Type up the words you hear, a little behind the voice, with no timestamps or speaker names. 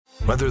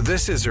Whether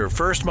this is her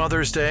first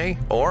Mother's Day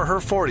or her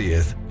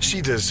 40th, she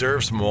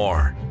deserves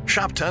more.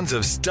 Shop tons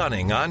of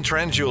stunning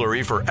on-trend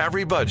jewelry for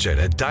every budget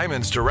at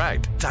Diamonds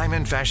Direct.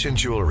 Diamond fashion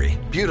jewelry,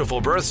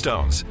 beautiful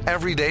birthstones,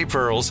 everyday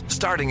pearls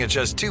starting at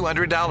just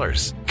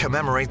 $200.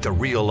 Commemorate the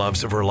real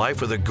loves of her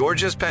life with a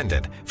gorgeous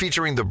pendant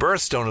featuring the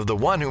birthstone of the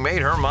one who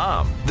made her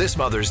mom. This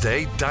Mother's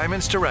Day,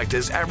 Diamonds Direct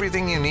is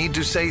everything you need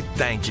to say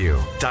thank you.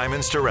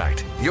 Diamonds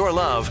Direct. Your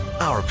love,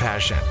 our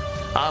passion.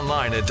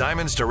 Online at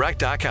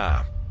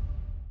diamondsdirect.com.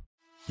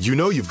 You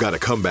know you've got a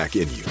comeback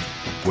in you.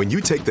 When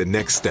you take the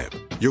next step,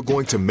 you're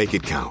going to make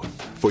it count.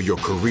 For your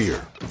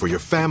career, for your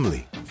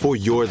family, for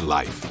your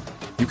life.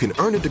 You can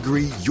earn a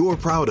degree you're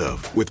proud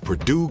of with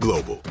Purdue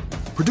Global.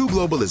 Purdue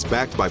Global is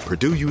backed by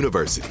Purdue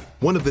University,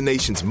 one of the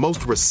nation's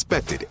most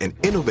respected and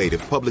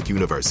innovative public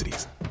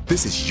universities.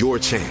 This is your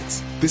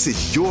chance. This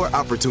is your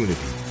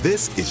opportunity.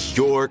 This is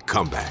your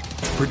comeback.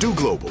 Purdue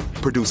Global,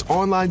 Purdue's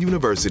online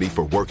university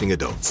for working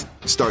adults.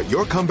 Start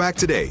your comeback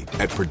today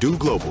at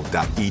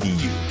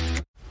purdueglobal.edu.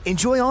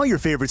 Enjoy all your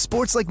favorite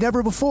sports like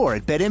never before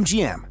at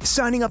BetMGM.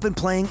 Signing up and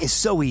playing is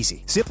so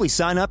easy. Simply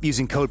sign up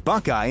using code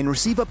Buckeye and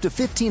receive up to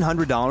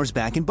 $1,500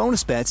 back in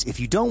bonus bets if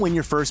you don't win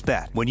your first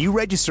bet. When you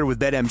register with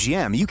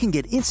BetMGM, you can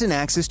get instant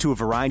access to a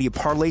variety of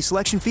parlay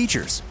selection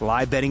features,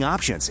 live betting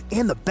options,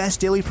 and the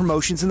best daily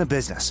promotions in the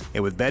business.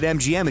 And with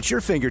BetMGM at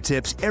your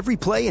fingertips, every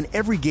play and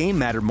every game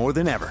matter more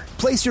than ever.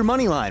 Place your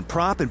moneyline,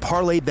 prop, and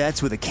parlay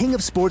bets with the king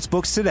of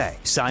sportsbooks today.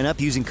 Sign up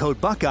using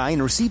code Buckeye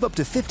and receive up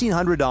to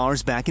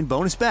 $1,500 back in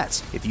bonus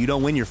bets if you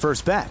don't win your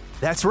first bet.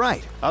 That's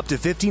right, up to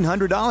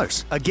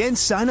 $1,500. Again,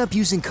 sign up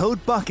using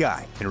code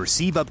Buckeye and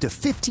receive up to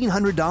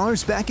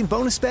 $1,500 back in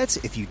bonus bets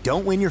if you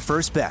don't win your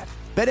first bet.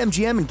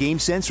 BetMGM and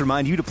GameSense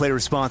remind you to play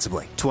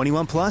responsibly.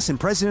 21 plus and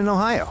present in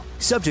Ohio.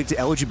 Subject to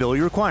eligibility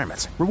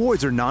requirements.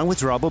 Rewards are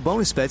non-withdrawable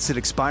bonus bets that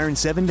expire in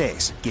 7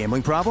 days.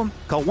 Gambling problem?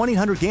 Call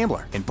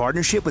 1-800-GAMBLER in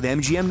partnership with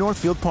MGM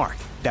Northfield Park.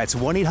 That's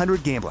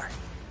 1-800-GAMBLER.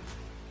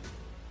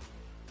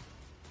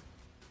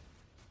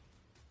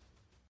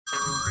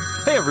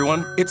 Hey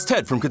everyone, it's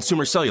Ted from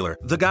Consumer Cellular,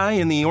 the guy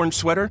in the orange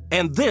sweater,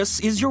 and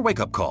this is your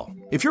wake-up call.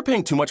 If you're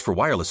paying too much for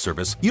wireless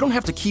service, you don't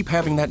have to keep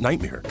having that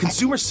nightmare.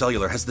 Consumer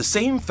Cellular has the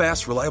same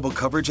fast, reliable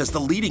coverage as the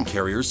leading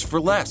carriers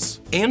for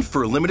less. And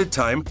for a limited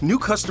time, new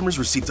customers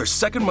receive their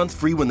second month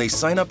free when they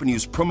sign up and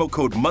use promo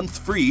code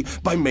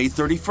MONTHFREE by May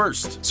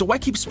 31st. So why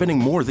keep spending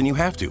more than you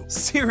have to?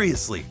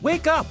 Seriously,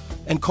 wake up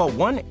and call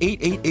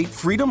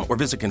 1-888-FREEDOM or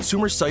visit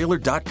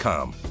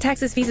consumercellular.com.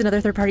 Taxes, fees, and other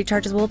third-party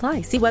charges will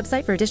apply. See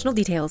website for additional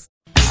details.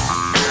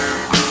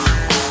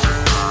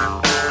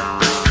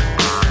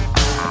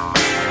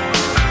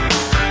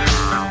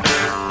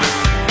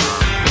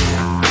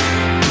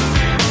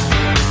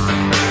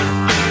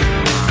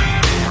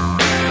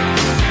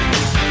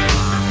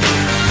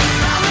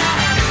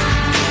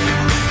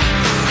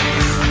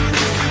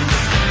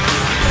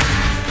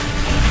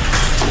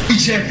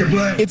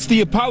 It's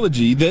the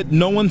apology that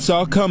no one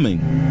saw coming.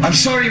 I'm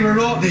sorry we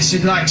wrote this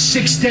in like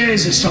 6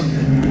 days or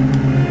something.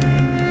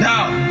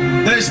 Now,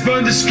 let's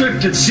burn the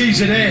script at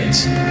season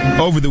 8.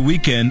 Over the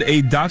weekend,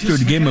 a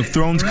doctored Game of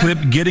Thrones clip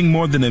getting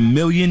more than 1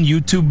 million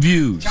YouTube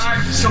views.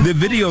 The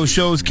video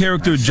shows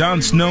character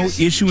Jon Snow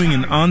issuing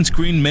an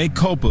on-screen mea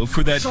culpa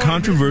for that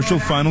controversial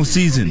final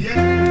season.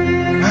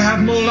 I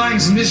have more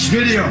lines in this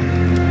video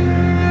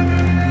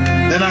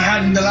than I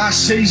had in the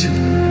last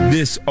season.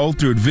 This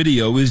altered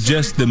video is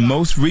just the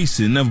most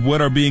recent of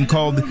what are being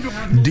called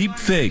deep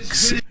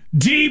fakes.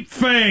 Deep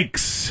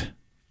fakes!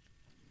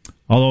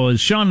 Although, as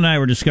Sean and I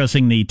were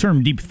discussing, the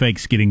term deep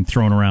fakes getting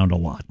thrown around a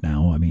lot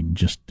now. I mean,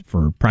 just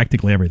for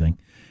practically everything.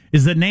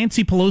 Is that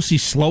Nancy Pelosi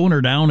slowing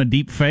her down a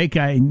deep fake?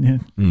 No.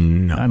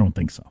 I don't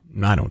think so.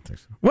 I don't think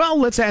so. Well,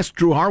 let's ask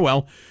Drew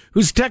Harwell,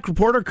 who's a tech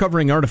reporter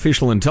covering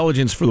artificial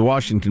intelligence for the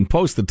Washington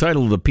Post. The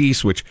title of the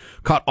piece, which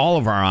caught all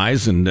of our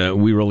eyes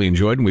and we really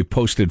enjoyed, and we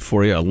posted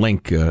for you a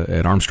link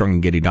at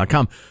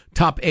ArmstrongandGetty.com.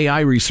 Top AI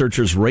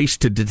researchers race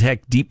to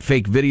detect deep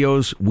fake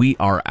videos. We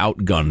are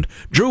outgunned.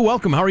 Drew,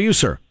 welcome. How are you,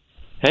 sir?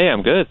 Hey,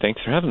 I'm good.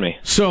 Thanks for having me.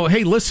 So,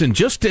 hey, listen,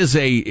 just as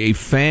a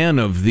fan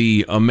of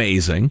the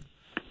amazing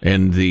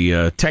and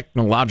the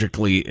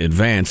technologically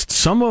advanced,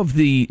 some of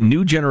the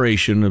new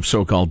generation of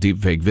so-called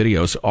deepfake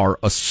videos are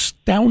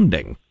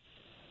astounding.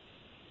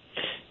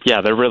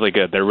 Yeah, they're really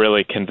good. They're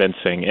really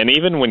convincing. And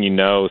even when you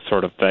know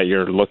sort of that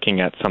you're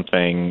looking at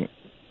something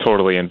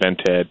totally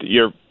invented,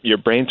 your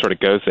brain sort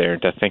of goes there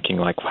into thinking,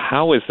 like,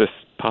 how is this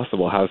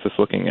possible? How is this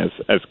looking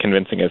as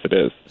convincing as it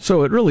is?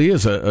 So it really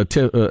is a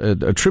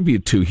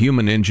tribute to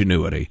human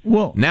ingenuity.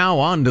 Well, now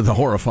on to the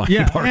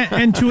horrifying part.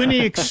 and to any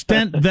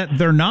extent that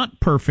they're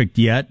not perfect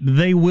yet,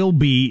 they will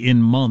be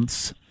in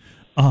months.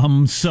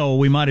 So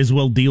we might as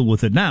well deal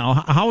with it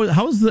now.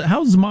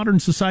 How's modern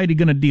society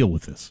going to deal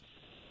with this?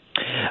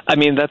 I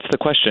mean, that's the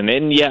question.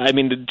 And yeah, I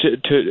mean,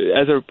 to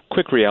as a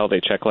quick reality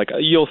check, like,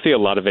 you'll see a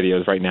lot of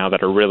videos right now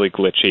that are really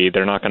glitchy.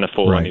 They're not going to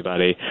fool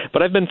anybody.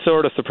 But I've been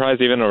sort of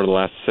surprised even over the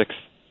last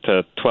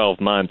to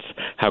 12 months,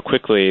 how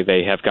quickly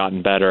they have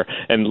gotten better.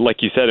 And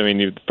like you said, I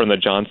mean, from the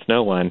Jon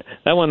Snow one,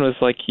 that one was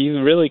like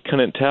you really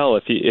couldn't tell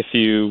if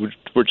you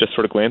were just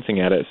sort of glancing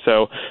at it.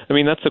 So, I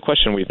mean, that's the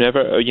question. We've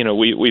never,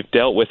 we've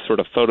dealt with sort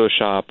of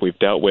Photoshop. We've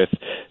dealt with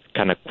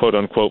kind of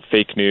quote-unquote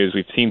fake news.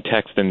 We've seen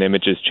text and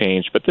images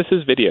change, but this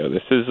is video.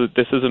 This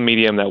is a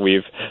medium that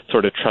we've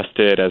sort of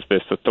trusted as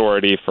this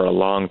authority for a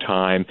long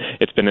time.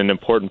 It's been an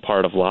important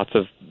part of lots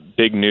of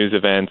big news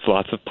events,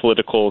 lots of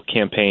political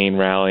campaign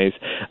rallies.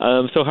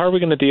 So how are we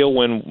going to deal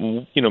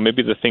when,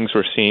 maybe the things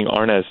we're seeing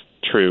aren't as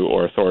true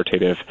or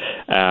authoritative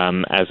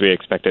as we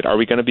expected? Are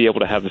we going to be able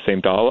to have the same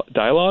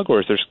dialogue,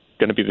 or is there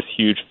going to be this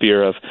huge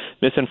fear of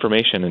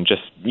misinformation and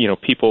just,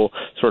 people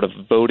sort of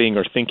voting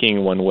or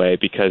thinking one way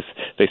because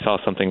they saw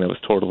something that was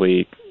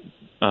totally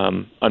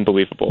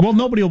unbelievable? Well,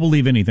 nobody will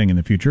believe anything in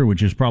the future,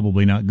 which is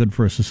probably not good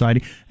for a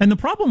society. And the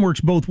problem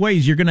works both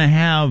ways. You're going to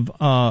have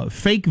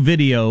fake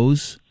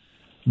videos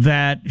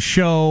that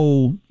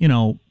show,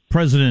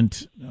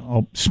 President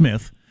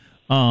Smith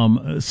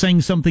saying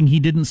something he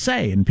didn't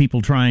say, and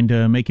people trying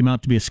to make him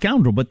out to be a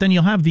scoundrel. But then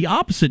you'll have the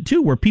opposite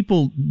too, where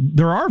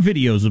there are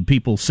videos of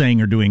people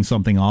saying or doing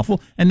something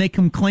awful, and they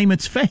can claim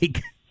it's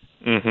fake.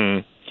 Mm-hmm.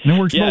 And it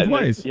works both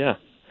ways. Yeah.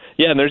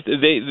 Yeah, and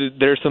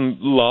there's some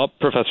law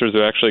professors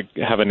who actually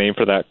have a name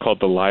for that called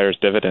the liar's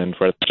dividend,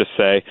 where they just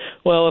say,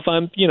 well, if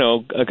I'm,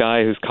 a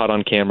guy who's caught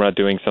on camera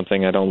doing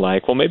something I don't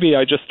like, well, maybe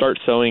I just start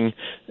sowing,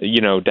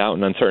 doubt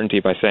and uncertainty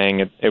by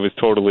saying it was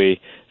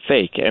totally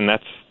fake. And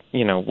that's,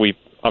 we've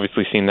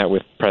obviously seen that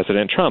with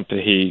President Trump.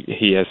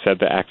 He has said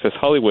the Access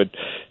Hollywood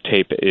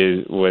tape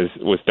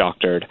was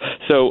doctored.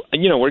 So,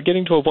 we're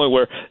getting to a point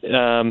where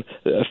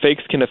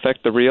fakes can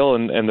affect the real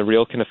and the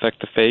real can affect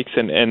the fakes.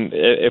 And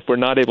if we're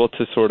not able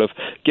to sort of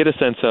get a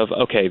sense of,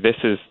 okay, this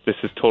is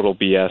total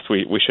BS,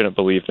 we shouldn't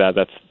believe that.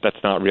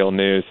 That's not real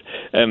news.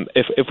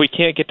 If we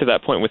can't get to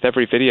that point with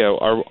every video,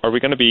 are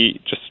we going to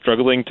be just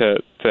struggling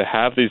to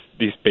have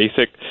these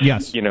basic,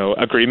 yes,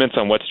 agreements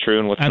on what's true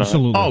and what's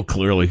Absolutely. not? Oh,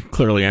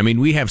 clearly. I mean,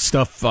 we have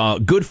stuff.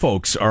 Good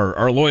folks,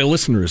 our loyal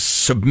listeners,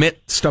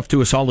 submit stuff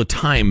to us all the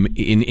time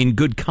in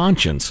good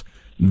conscience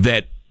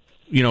that,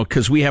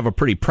 because we have a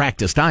pretty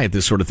practiced eye at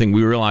this sort of thing,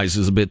 we realize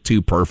is a bit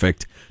too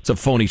perfect. It's a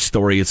phony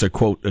story. It's a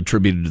quote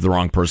attributed to the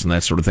wrong person,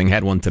 that sort of thing.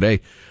 Had one today.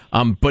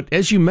 But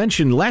as you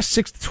mentioned, last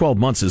 6 to 12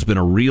 months has been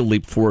a real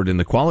leap forward in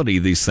the quality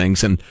of these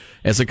things. And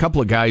as a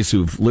couple of guys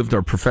who've lived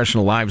our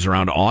professional lives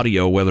around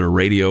audio, whether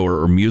radio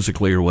or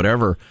musically or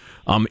whatever,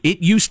 it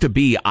used to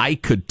be I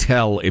could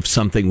tell if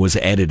something was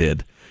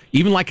edited.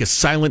 Even like a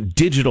silent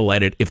digital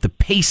edit, if the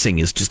pacing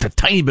is just a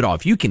tiny bit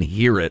off, you can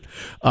hear it.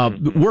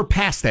 We're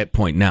past that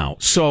point now.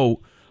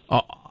 So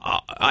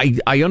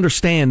I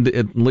understand,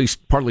 at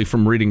least partly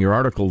from reading your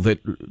article, that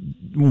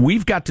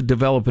we've got to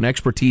develop an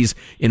expertise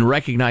in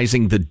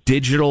recognizing the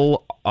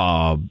digital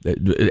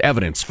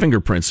evidence,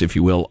 fingerprints, if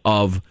you will,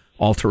 of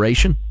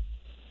alteration.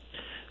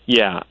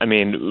 Yeah, I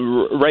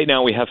mean, right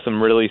now we have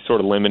some really sort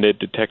of limited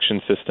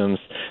detection systems.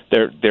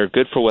 They're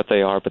good for what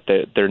they are, but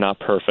they're not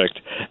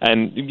perfect.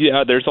 And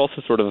yeah, there's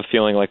also sort of a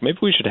feeling like maybe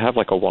we should have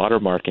like a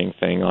watermarking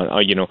thing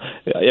on,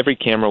 every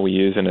camera we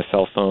use in a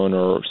cell phone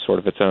or sort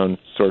of its own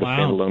sort of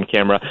standalone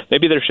camera.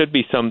 Maybe there should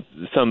be some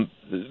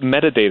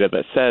metadata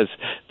that says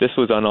this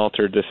was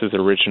unaltered, this is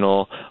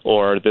original,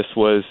 or this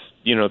was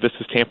this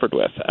was tampered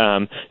with.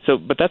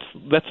 But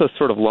that's a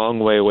sort of long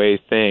way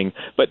away thing.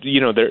 But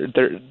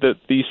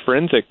these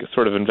forensic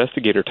sort of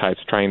investigator types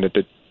trying to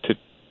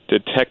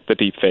detect the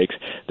deep fakes,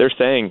 they're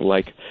saying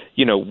like,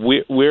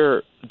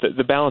 we're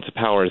the balance of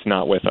power is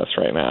not with us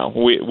right now.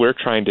 We're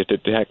trying to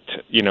detect,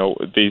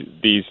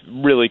 these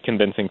really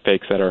convincing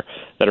fakes that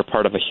are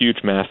part of a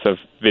huge mass of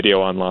video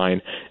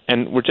online,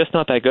 and we're just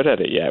not that good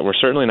at it yet. We're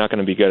certainly not going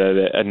to be good at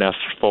it enough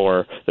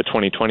for the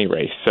 2020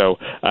 race. So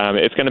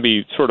it's going to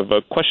be sort of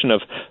a question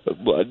of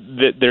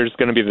there's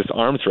going to be this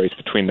arms race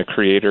between the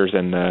creators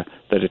and the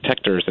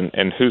detectors,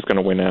 and who's going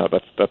to win out.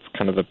 That's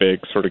kind of the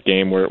big sort of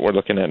game we're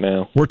looking at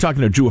now. We're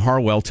talking to Drew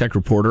Harwell, tech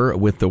reporter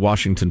with the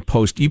Washington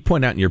Post. You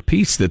point out in your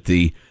piece that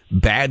the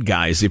bad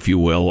guys, if you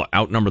will,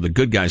 outnumber the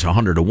good guys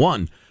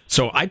 100-1.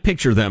 So I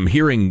picture them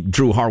hearing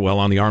Drew Harwell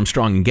on the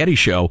Armstrong and Getty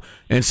show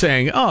and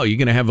saying, oh, you're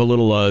going to have a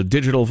little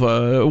digital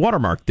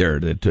watermark there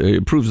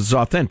that proves it's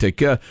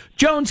authentic.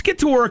 Jones, get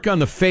to work on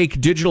the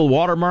fake digital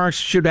watermarks.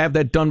 Should have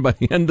that done by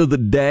the end of the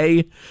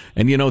day.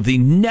 And, the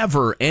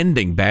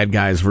never-ending bad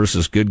guys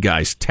versus good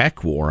guys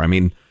tech war. I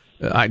mean,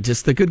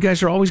 the good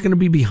guys are always going to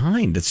be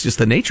behind. It's just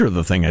the nature of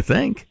the thing, I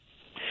think.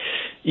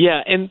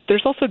 Yeah, and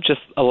there's also just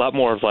a lot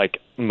more of like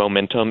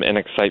momentum and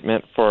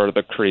excitement for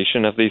the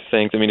creation of these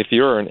things. I mean, if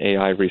you're an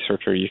AI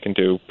researcher, you can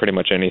do pretty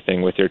much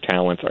anything with your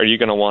talents. Are you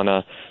going to want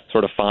to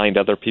sort of find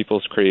other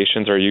people's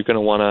creations, or are you going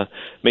to want to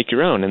make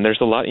your own? And there's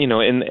a lot,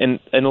 and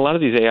a lot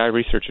of these AI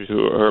researchers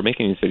who are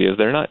making these videos,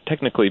 they're not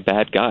technically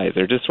bad guys.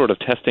 They're just sort of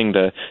testing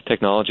the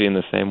technology in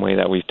the same way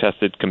that we've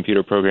tested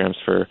computer programs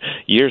for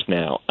years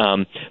now.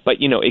 But,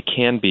 it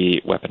can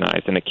be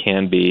weaponized and it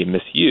can be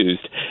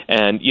misused.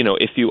 And,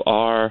 if you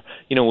are,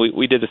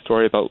 we did a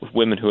story about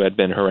women who had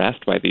been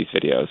harassed by these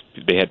videos.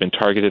 They had been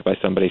targeted by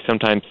somebody,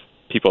 sometimes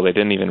people they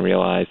didn't even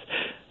realize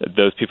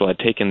those people had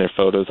taken their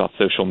photos off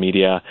social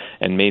media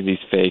and made these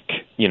fake,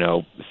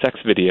 sex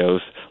videos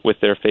with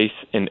their face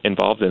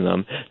involved in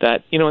them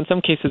that, in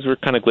some cases were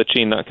kind of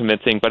glitchy and not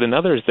convincing, but in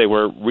others they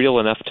were real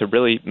enough to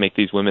really make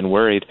these women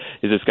worried.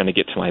 Is this going to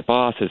get to my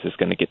boss? Is this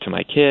going to get to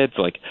my kids?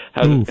 Like,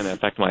 how is this going to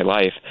affect my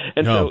life?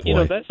 And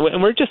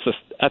and we're just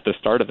at the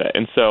start of it.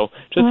 And so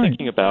just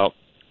thinking about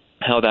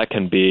how that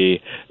can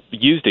be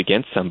used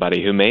against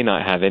somebody who may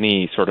not have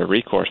any sort of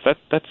recourse,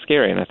 that's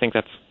scary. And I think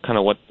that's kind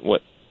of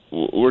what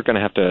we're going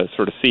to have to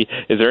sort of see.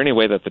 Is there any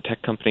way that the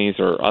tech companies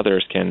or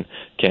others can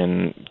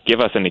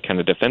give us any kind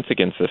of defense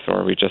against this,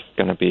 or are we just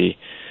going to be,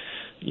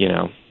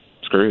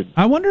 screwed?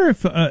 I wonder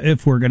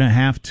if we're going to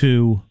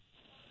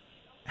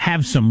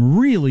have some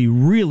really,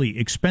 really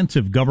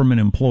expensive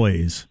government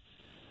employees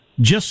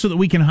just so that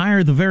we can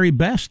hire the very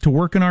best to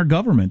work in our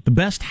government, the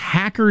best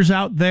hackers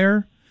out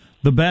there,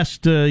 the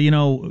best,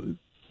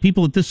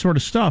 people at this sort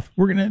of stuff.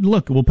 We're going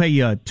to we'll pay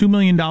you $2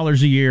 million a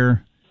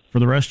year for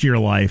the rest of your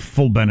life,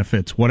 full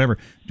benefits, whatever.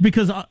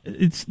 Because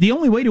it's the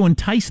only way to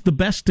entice the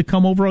best to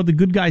come over on the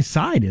good guy's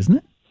side, isn't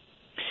it?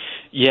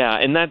 Yeah,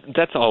 and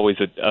that's always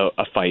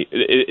a fight.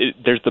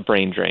 There's the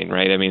brain drain,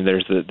 right? I mean,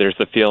 there's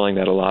the feeling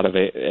that a lot of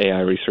AI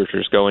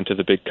researchers go into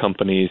the big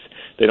companies.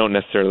 They don't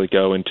necessarily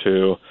go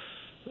into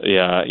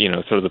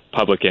sort of the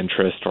public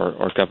interest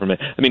or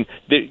government. I mean,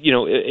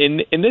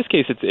 in this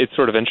case, it's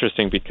sort of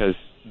interesting because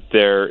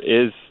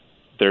there's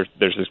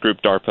this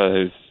group, DARPA,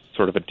 who's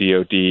sort of a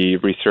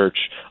DoD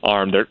research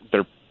arm.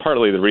 They're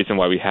partly the reason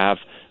why we have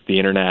the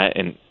internet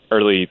and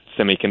early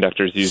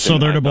semiconductors using. So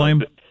they're to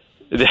blame.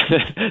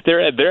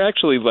 They're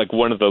actually like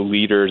one of the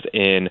leaders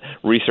in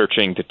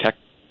researching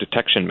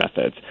detection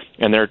methods,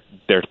 and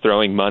they're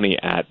throwing money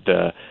at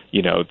the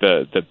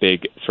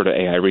big sort of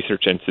AI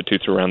research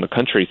institutes around the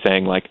country,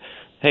 saying like,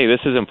 hey,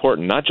 this is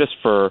important, not just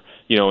for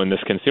in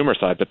this consumer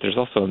side, but there's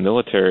also a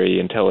military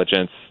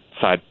intelligence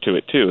side to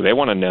it too. They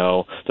want to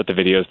know that the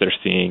videos they're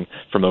seeing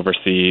from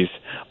overseas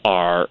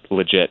are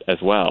legit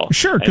as well.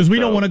 Sure, because we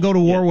don't want to go to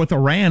war with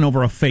Iran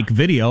over a fake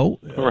video.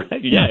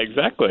 Right? Yeah,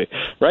 exactly.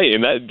 Right,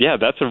 and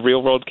that's a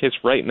real world case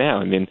right now.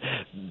 I mean,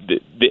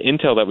 the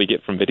intel that we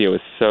get from video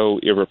is so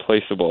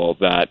irreplaceable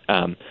that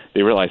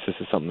they realize this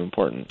is something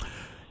important.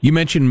 You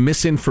mentioned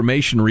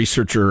misinformation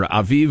researcher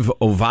Aviv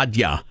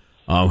Ovadia,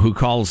 who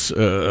calls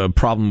a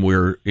problem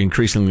we're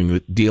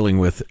increasingly dealing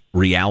with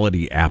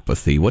reality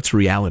apathy. What's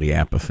reality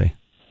apathy?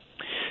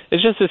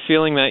 It's just this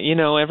feeling that,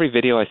 every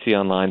video I see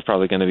online is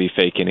probably going to be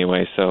fake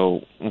anyway,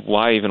 so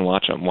why even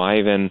watch them? Why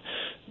even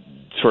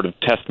sort of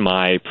test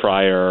my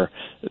prior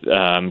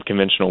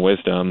conventional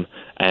wisdom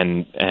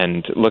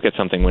and look at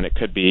something when it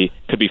could be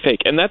fake?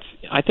 And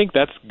I think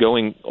that's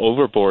going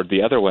overboard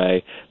the other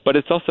way, but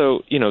it's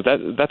also,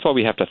 that's what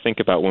we have to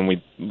think about when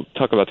we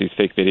talk about these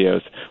fake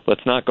videos.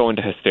 Let's not go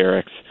into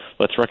hysterics.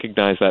 Let's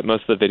recognize that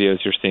most of the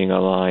videos you're seeing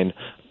online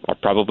are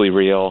probably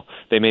real.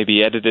 They may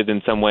be edited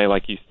in some way,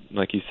 like you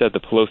said, the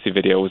Pelosi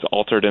video was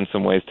altered in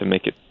some ways to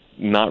make it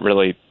not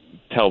really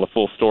tell the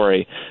full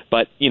story.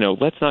 But,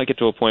 let's not get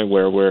to a point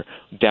where we're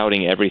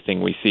doubting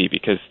everything we see,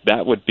 because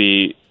that would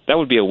be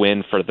a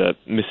win for the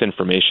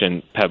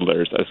misinformation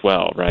peddlers as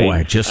well, right? Boy,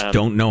 I just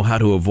don't know how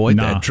to avoid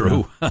that,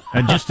 Drew.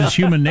 And just as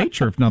human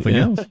nature, if nothing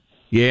else.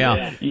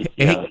 Yeah.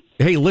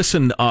 Hey,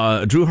 listen,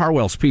 Drew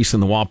Harwell's piece in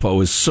the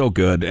WAPO is so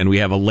good, and we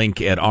have a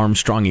link at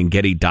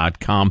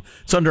armstrongandgetty.com.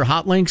 It's under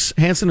hot links,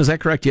 Hanson, is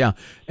that correct? Yeah.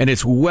 And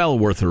it's well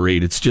worth a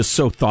read. It's just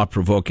so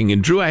thought-provoking.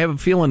 And, Drew, I have a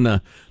feeling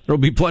there will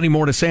be plenty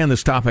more to say on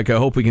this topic. I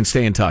hope we can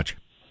stay in touch.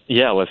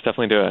 Yeah, let's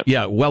definitely do it.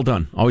 Yeah, well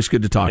done. Always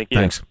good to talk.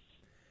 Thanks.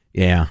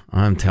 Yeah,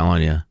 I'm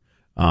telling you.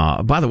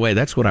 By the way,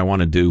 that's what I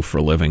want to do for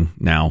a living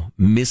now.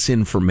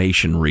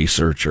 Misinformation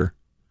researcher.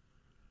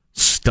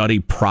 Study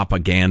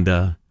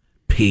propaganda,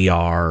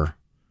 PR,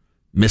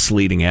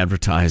 misleading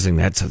advertising.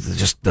 That's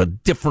just the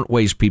different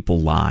ways people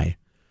lie.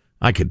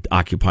 I could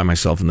occupy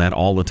myself in that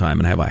all the time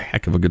and have a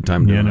heck of a good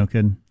time doing it. Yeah, no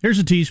kidding. Here's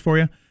a tease for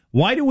you.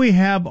 Why do we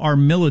have our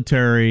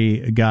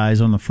military guys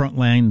on the front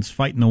lines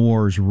fighting the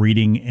wars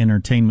reading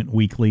Entertainment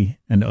Weekly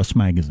and Us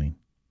Magazine?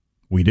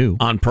 We do.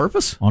 On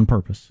purpose? On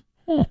purpose.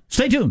 Oh.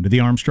 Stay tuned to the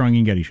Armstrong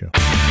and Getty Show.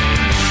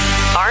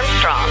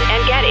 Armstrong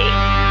and Getty.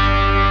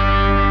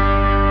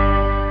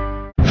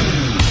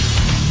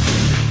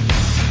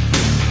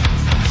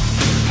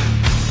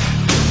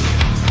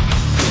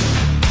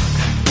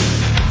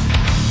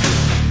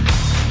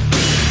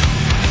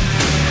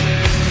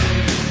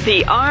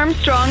 The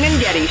Armstrong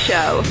and Getty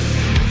Show.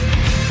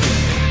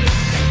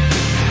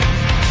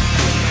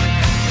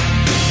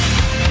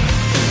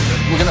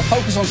 We're going to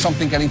focus on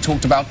something getting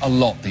talked about a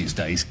lot these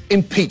days,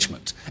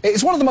 impeachment.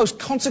 It's one of the most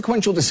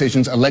consequential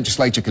decisions a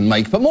legislature can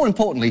make, but more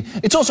importantly,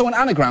 it's also an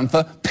anagram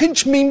for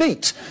pinch me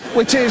meat,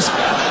 which is,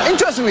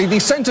 interestingly, the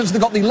sentence that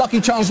got the Lucky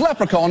Charms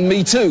leprechaun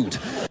me too'd.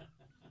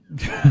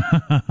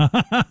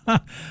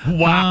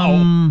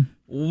 Wow.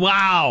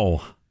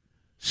 Wow.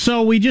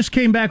 So we just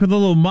came back with a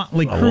little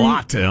motley crew. A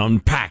lot to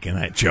unpack in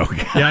that joke.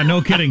 Yeah,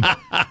 no kidding.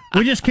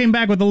 We just came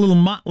back with a little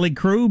motley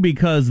crew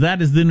because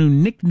that is the new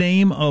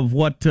nickname of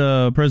what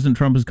President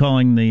Trump is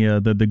calling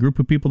the group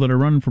of people that are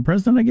running for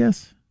president, I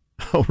guess.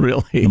 Oh,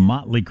 really? The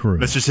motley crew.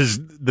 That's just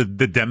the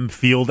Dem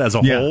field as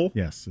a whole?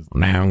 Yes.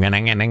 Now.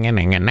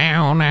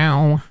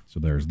 So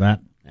there's that.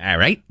 All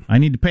right. I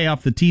need to pay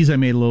off the tease I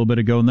made a little bit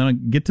ago, and then I'll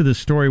get to this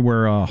story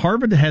where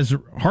Harvard has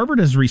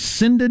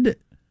rescinded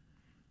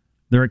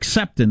their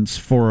acceptance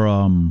for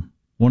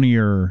one of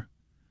your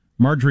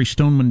Marjorie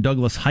Stoneman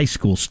Douglas high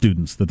school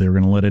students that they were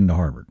going to let into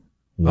Harvard.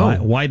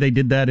 Why they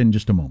did that in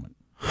just a moment.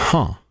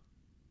 Huh.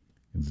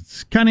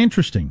 It's kind of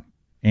interesting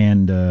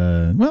and,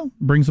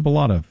 brings up a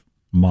lot of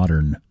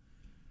modern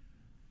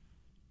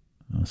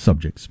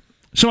subjects.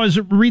 So I was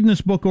reading this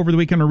book over the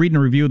weekend, or reading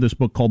a review of this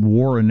book called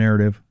War, a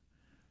Narrative,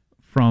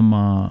 from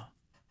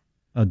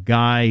a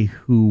guy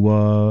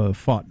who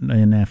fought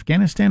in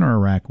Afghanistan or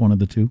Iraq, one of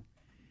the two.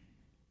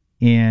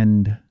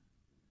 And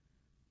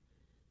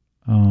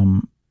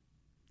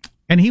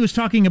he was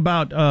talking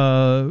about,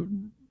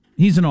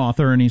 he's an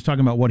author, and he's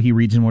talking about what he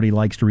reads and what he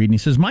likes to read. And he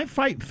says, my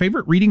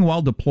favorite reading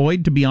while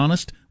deployed, to be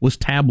honest, was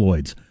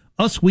tabloids.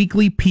 Us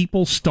Weekly,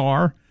 People,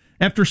 Star.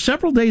 After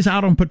several days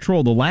out on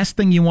patrol, the last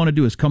thing you want to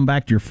do is come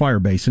back to your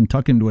firebase and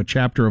tuck into a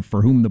chapter of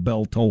For Whom the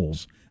Bell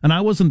Tolls. And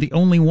I wasn't the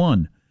only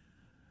one.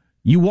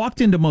 You walked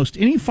into most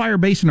any fire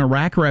base in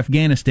Iraq or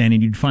Afghanistan,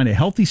 and you'd find a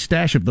healthy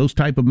stash of those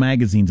type of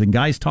magazines and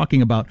guys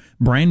talking about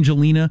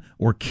Brangelina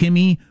or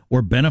Kimmy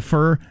or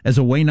Benifer as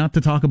a way not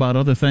to talk about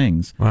other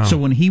things. Wow. So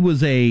when he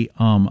was a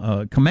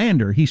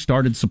commander, he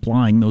started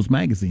supplying those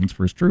magazines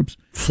for his troops,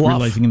 Fluff.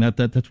 realizing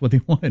that's what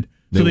they wanted.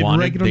 They so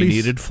they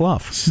needed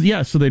fluff.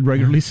 Yeah, so they'd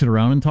regularly sit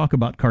around and talk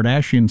about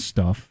Kardashian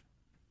stuff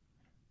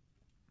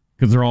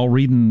because they're all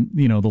reading,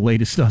 the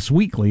latest Us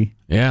Weekly.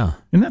 Yeah.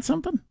 Isn't that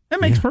something? That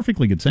makes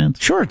perfectly good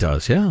sense. Sure it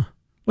does, yeah.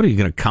 What, are you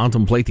going to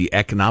contemplate the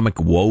economic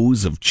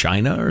woes of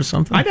China or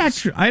something?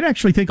 I'd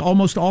actually think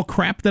almost all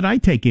crap that I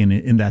take in,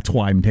 and that's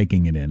why I'm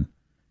taking it in.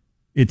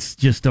 It's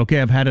just,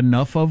 okay, I've had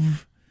enough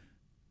of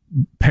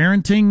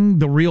parenting,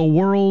 the real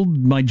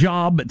world, my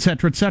job, et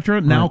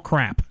cetera, now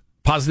crap.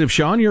 Positive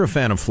Sean, you're a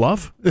fan of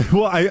fluff?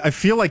 Well, I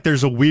feel like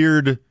there's a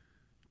weird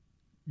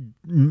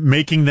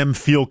making them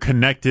feel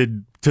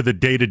connected to the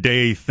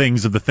day-to-day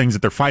things of the things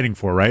that they're fighting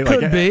for, right?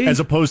 Could be. As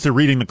opposed to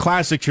reading the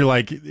classics, you're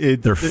like...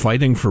 They're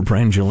fighting for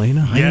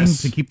Brangelina?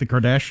 Yes. To keep the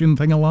Kardashian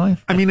thing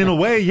alive? I mean, in a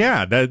way,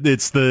 yeah.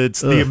 It's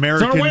the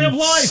American it's our way of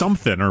life.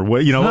 Something, or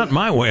what, Not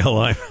my way of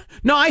life.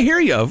 No, I hear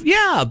you.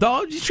 Yeah,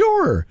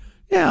 sure.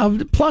 Yeah,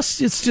 plus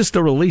it's just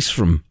a release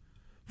from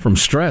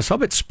stress. How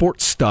about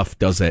sports stuff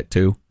does that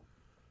too?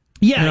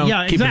 Yeah,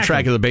 keeping exactly.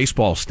 track of the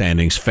baseball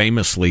standings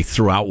famously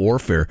throughout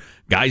warfare.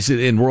 Guys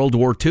in World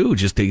War II,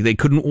 just they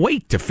couldn't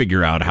wait to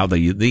figure out how the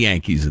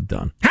Yankees had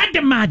done. How'd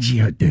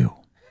DiMaggio do?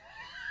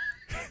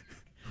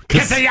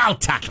 Because they all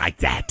talk like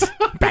that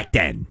back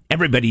then.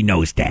 Everybody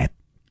knows that.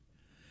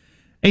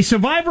 A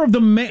survivor of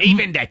the...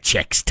 Even the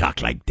chicks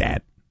talk like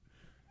that.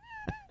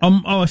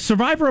 A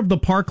survivor of the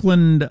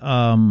Parkland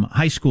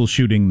high school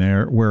shooting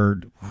there, where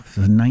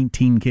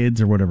 19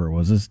 kids or whatever it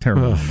was. It's a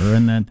terrible number.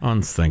 And then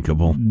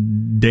unthinkable.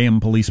 Damn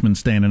policeman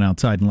standing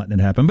outside and letting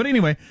it happen. But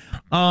anyway,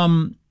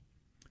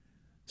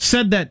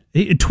 said that,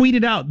 he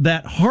tweeted out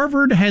that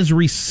Harvard has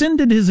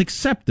rescinded his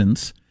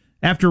acceptance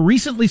after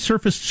recently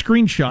surfaced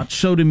screenshots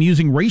showed him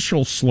using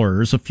racial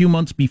slurs a few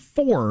months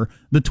before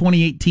the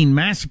 2018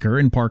 massacre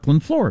in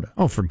Parkland, Florida.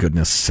 Oh, for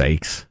goodness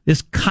sakes.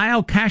 This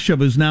Kyle Kashuv,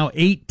 who's now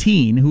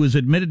 18, who was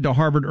admitted to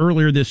Harvard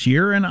earlier this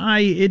year, and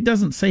it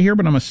doesn't say here,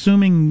 but I'm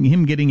assuming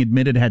him getting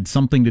admitted had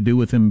something to do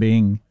with him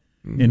being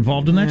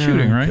involved in that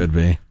shooting, right? Could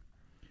be.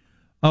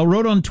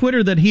 Wrote on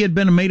Twitter that he had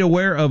been made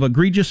aware of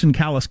egregious and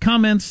callous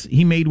comments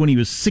he made when he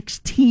was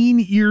 16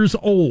 years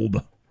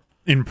old.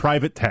 In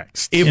private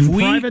text. If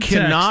we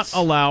cannot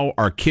allow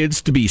our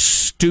kids to be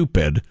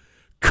stupid,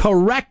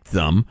 correct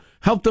them,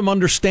 help them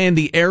understand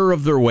the error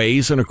of their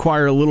ways, and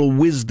acquire a little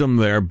wisdom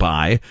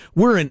thereby,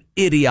 we're an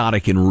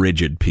idiotic and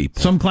rigid people.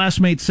 Some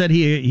classmates said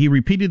he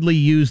repeatedly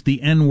used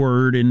the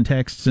N-word in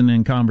texts and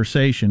in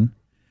conversation.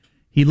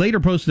 He later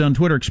posted on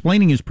Twitter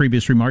explaining his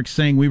previous remarks,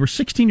 saying, "We were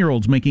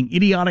 16-year-olds making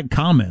idiotic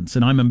comments,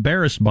 and I'm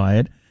embarrassed by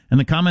it. And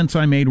the comments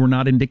I made were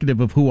not indicative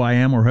of who I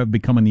am or have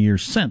become in the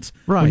years since.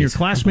 Right. When your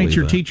classmates,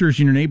 your teachers,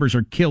 and your neighbors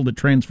are killed, it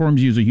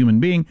transforms you as a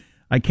human being.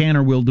 I can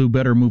or will do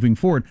better moving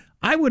forward."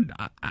 I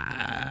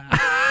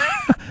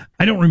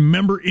don't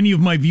remember any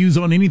of my views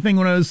on anything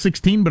when I was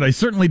 16, but I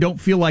certainly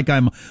don't feel like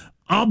I'm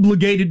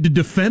obligated to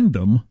defend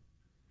them.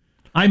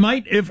 I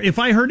might, if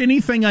I heard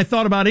anything I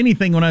thought about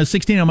anything when I was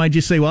 16, I might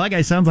just say, well, that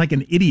guy sounds like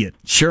an idiot.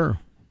 Sure.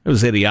 It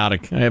was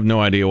idiotic. I have no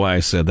idea why I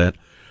said that.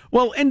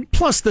 Well, and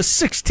plus the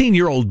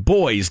 16-year-old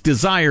boy's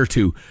desire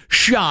to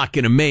shock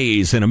and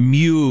amaze and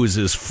amuse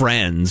his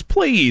friends.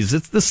 Please,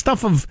 it's the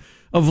stuff of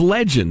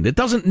legend. It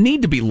doesn't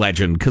need to be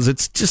legend because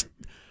it's just,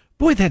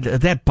 boy,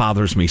 that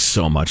bothers me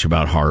so much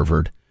about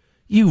Harvard.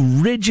 You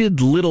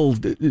rigid little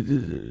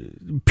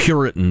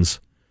Puritans.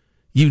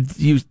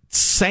 You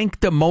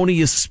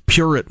sanctimonious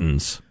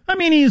Puritans. I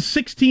mean, he's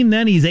 16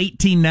 then, he's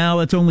 18 now.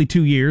 That's only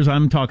 2 years.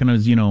 I'm talking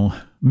as,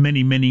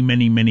 many, many,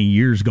 many, many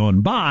years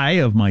gone by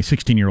of my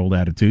 16-year-old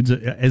attitudes.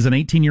 As an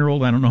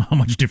 18-year-old, I don't know how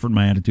much different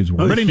my attitudes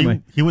were. But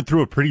anyway. He went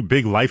through a pretty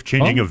big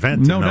life-changing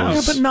event. No doubt.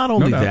 Yeah, but not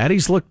only that,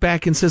 he's looked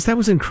back and says, that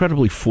was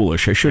incredibly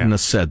foolish. I shouldn't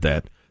have said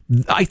that.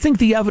 I think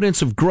the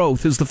evidence of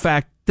growth is the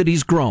fact that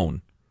he's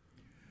grown.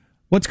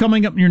 What's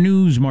coming up in your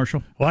news,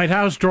 Marshall? White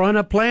House drawing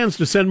up plans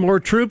to send more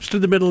troops to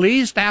the Middle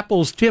East.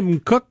 Apple's Tim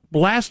Cook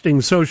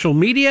blasting social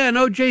media, and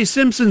O.J.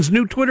 Simpson's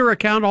new Twitter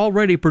account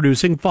already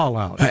producing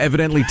fallout.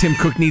 Evidently, Tim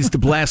Cook needs to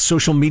blast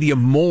social media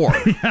more.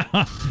 Yeah.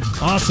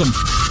 Awesome.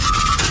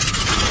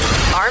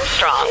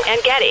 Armstrong and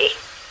Getty.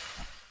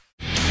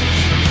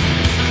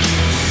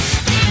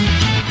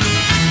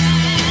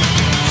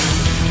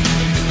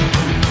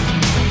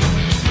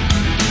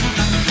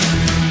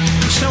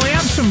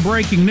 Some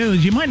breaking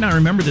news. You might not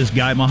remember this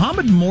guy,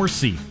 Mohamed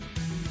Morsi.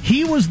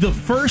 He was the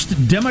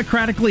first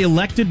democratically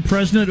elected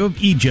president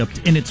of Egypt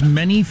in its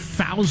many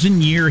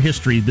thousand-year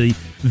history.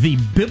 The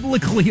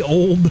biblically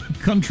old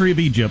country of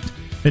Egypt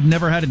had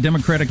never had a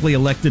democratically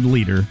elected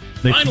leader.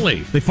 They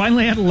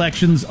finally had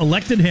elections,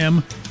 elected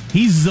him.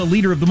 He's the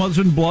leader of the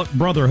Muslim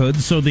Brotherhood,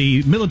 so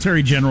the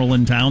military general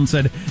in town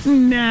said,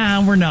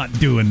 nah, we're not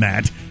doing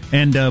that,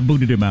 and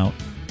booted him out.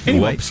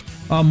 Anyway,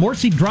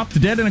 Morsi dropped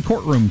dead in a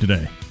courtroom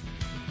today.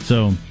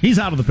 So he's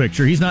out of the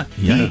picture. He's not.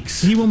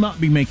 Yikes. He will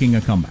not be making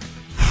a comeback.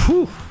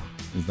 Whew.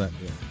 Was that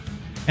good?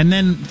 And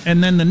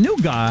then the new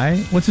guy,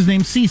 what's his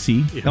name?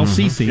 Sisi, El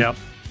Sisi. Yep.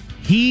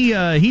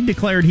 He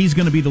declared he's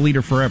going to be the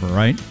leader forever,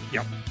 right?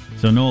 Yep.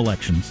 So no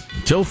elections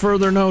till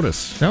further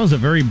notice. That was a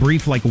very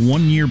brief, 1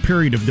 year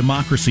period of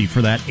democracy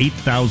for that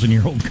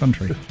 8,000-year-old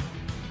country.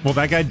 Well,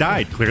 that guy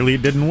died. Clearly,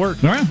 it didn't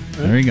work. All right.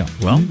 There you go.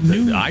 Well,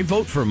 I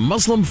vote for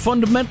Muslim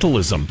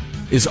fundamentalism.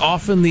 Is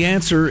often the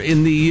answer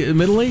in the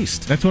Middle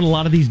East. That's what a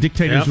lot of these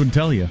dictators would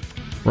tell you.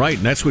 Right,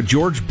 and that's what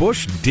George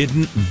Bush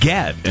didn't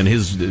get, and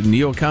his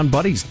neocon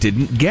buddies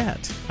didn't get.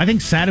 I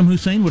think Saddam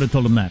Hussein would have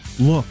told him that.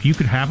 Look, you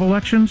could have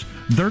elections.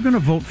 They're going to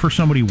vote for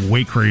somebody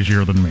way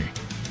crazier than me.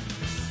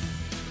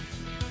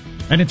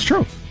 And it's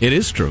true. It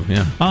is true,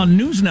 yeah.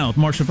 News now with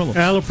Marshall Phillips.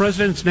 The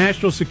president's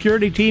national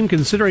security team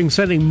considering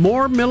sending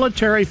more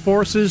military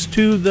forces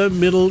to the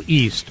Middle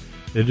East.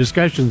 The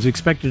discussions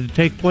expected to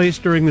take place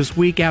during this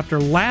week after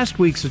last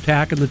week's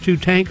attack on the 2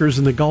 tankers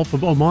in the Gulf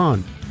of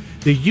Oman.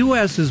 The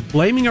U.S. is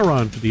blaming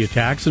Iran for the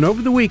attacks, and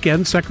over the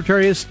weekend,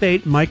 Secretary of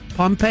State Mike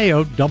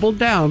Pompeo doubled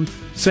down,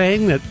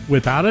 saying that,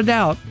 without a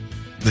doubt,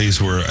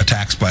 these were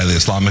attacks by the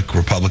Islamic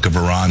Republic of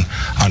Iran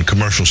on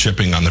commercial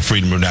shipping on the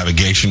freedom of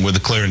navigation with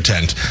a clear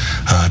intent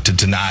to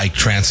deny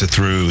transit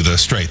through the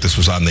strait. This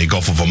was on the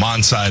Gulf of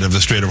Oman side of the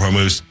Strait of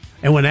Hormuz.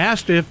 And when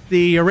asked if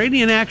the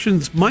Iranian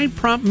actions might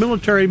prompt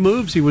military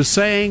moves, he was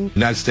saying, the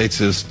United States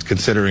is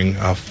considering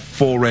a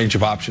full range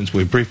of options.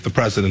 We've briefed the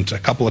president a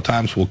couple of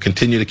times. We'll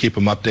continue to keep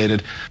him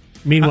updated.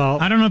 Meanwhile,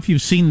 I don't know if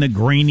you've seen the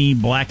grainy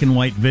black and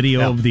white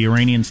video of the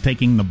Iranians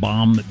taking the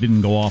bomb that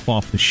didn't go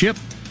off the ship.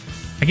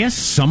 I guess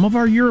some of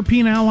our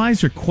European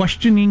allies are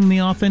questioning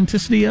the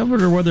authenticity of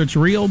it or whether it's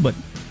real, but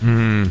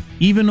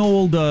even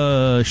old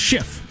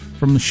Schiff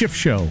from the Schiff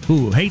Show,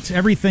 who hates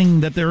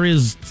everything that there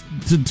is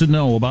to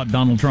know about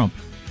Donald Trump,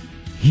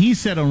 he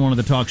said on one of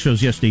the talk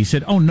shows yesterday, he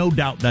said, no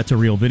doubt that's a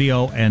real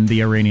video, and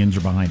the Iranians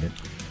are behind it.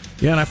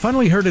 Yeah, and I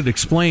finally heard it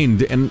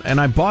explained, and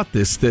I bought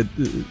this, that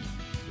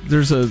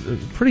there's a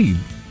pretty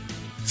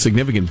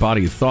significant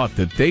body of thought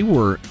that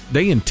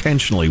they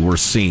intentionally were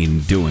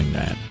seen doing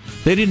that.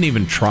 They didn't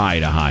even try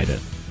to hide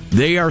it.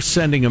 They are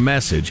sending a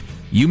message.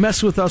 You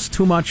mess with us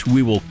too much,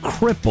 we will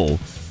cripple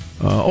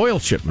oil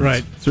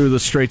shipments through the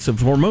Straits of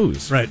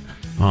Hormuz. Right.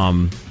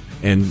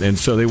 And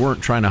so they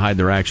weren't trying to hide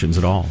their actions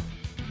at all.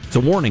 It's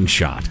a warning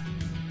shot.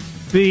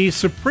 The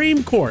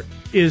Supreme Court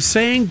is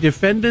saying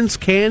defendants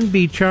can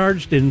be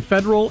charged in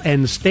federal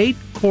and state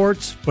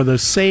courts for the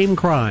same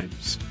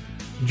crimes.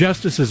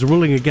 Justice is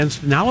ruling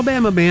against an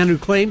Alabama man who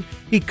claimed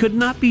he could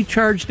not be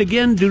charged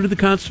again due to the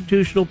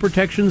constitutional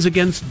protections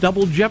against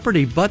double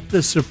jeopardy, but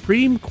the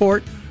Supreme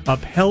Court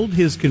upheld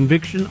his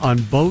conviction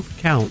on both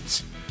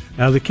counts.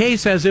 Now, the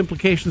case has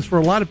implications for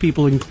a lot of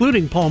people,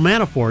 including Paul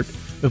Manafort.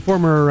 The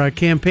former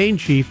campaign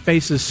chief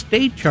faces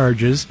state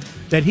charges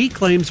that he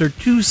claims are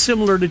too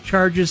similar to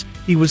charges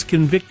he was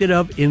convicted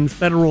of in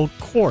federal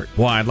court.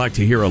 Well, I'd like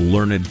to hear a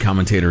learned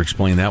commentator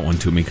explain that one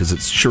to me, because it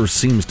sure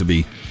seems to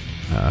be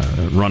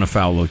run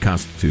afoul of the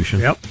Constitution.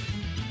 Yep.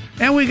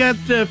 And we got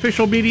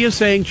official media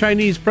saying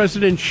Chinese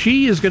President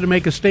Xi is going to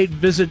make a state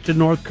visit to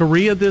North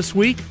Korea this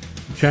week.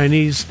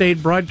 Chinese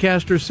state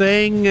broadcaster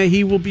saying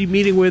he will be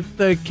meeting with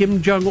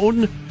Kim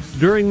Jong-un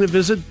during the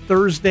visit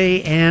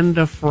Thursday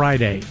and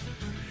Friday.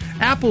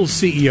 Apple's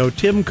CEO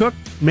Tim Cook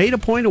made a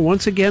point of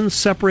once again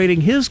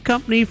separating his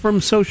company from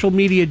social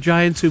media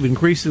giants who've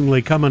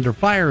increasingly come under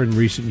fire in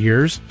recent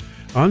years.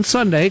 On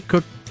Sunday,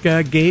 Cook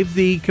gave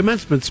the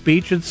commencement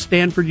speech at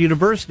Stanford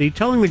University,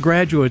 telling the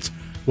graduates,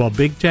 while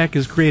big tech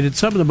has created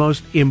some of the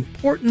most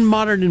important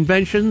modern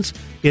inventions,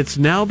 it's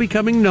now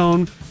becoming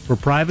known for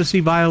for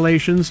privacy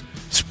violations,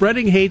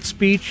 spreading hate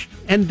speech,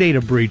 and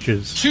data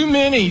breaches. Too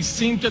many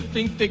seem to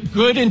think that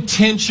good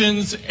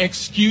intentions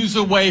excuse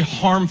away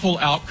harmful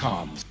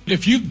outcomes.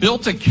 If you've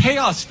built a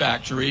chaos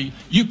factory,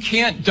 you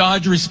can't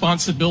dodge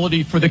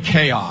responsibility for the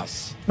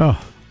chaos.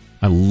 Oh,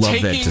 I love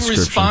that Taking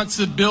description.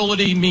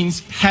 responsibility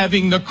means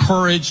having the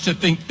courage to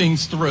think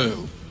things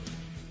through.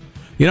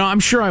 You know, I'm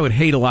sure I would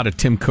hate a lot of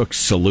Tim Cook's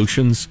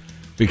solutions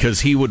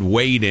because he would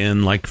wade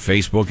in like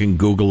Facebook and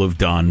Google have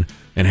done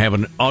and have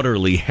an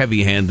utterly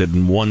heavy-handed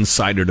and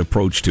one-sided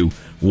approach to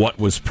what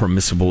was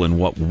permissible and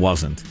what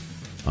wasn't.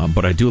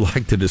 But I do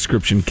like the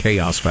description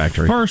chaos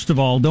factory. First of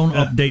all, don't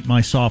update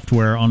my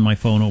software on my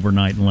phone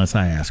overnight unless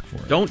I ask for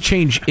it. Don't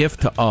change if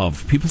to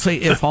of. People say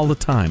if all the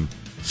time.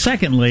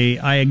 Secondly,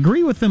 I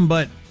agree with them,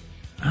 but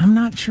I'm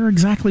not sure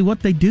exactly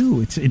what they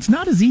do. It's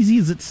not as easy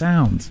as it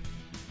sounds.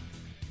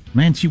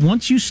 Man,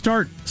 once you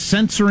start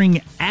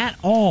censoring at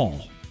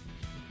all,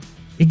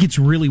 it gets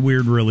really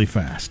weird really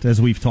fast, as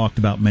we've talked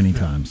about many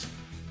times.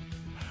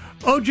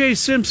 O.J.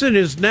 Simpson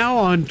is now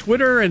on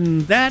Twitter,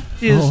 and that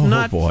is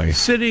not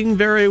sitting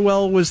very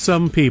well with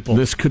some people.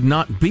 This could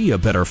not be a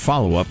better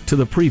follow-up to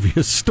the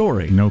previous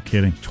story. No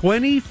kidding.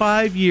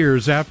 25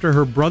 years after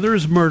her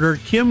brother's murder,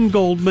 Kim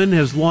Goldman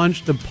has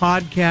launched a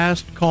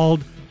podcast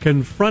called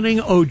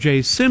Confronting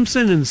O.J.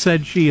 Simpson and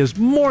said she is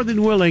more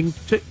than willing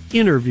to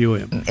interview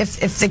him.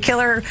 If the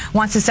killer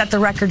wants to set the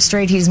record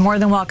straight, he's more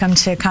than welcome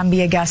to come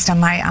be a guest on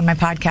my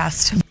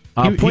podcast.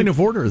 Point of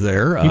order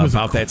there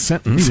about that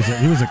sentence.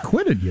 He was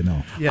acquitted, you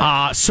know.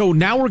 Yeah. So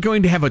now we're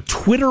going to have a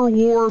Twitter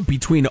war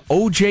between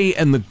O.J.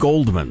 and the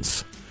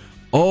Goldmans.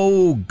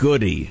 Oh,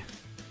 goody.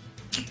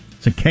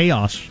 It's a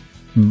chaos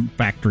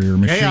factory or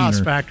machine. Chaos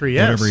or factory,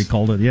 yes. whatever he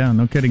called it. Yeah,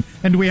 no kidding.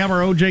 And do we have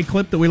our O.J.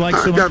 clip that we like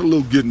so much? I got a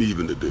little getting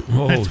even to do.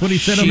 That's what he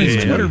said on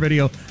his Twitter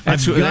video.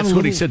 That's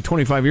what he said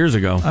 25 years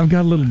ago. I've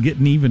got a little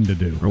getting even to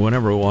do. Or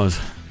whatever it was.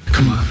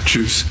 Come on,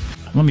 choose.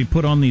 Let me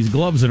put on these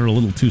gloves that are a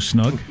little too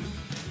snug.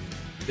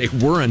 They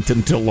weren't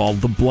until all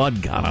the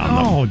blood got on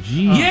them. Oh,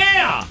 gee.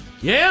 Yeah!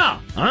 Yeah!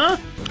 Huh?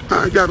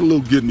 I got a little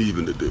getting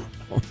even to do.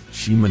 Oh,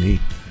 Jiminy.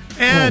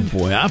 And oh,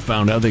 boy, I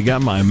found out they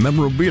got my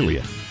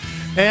memorabilia.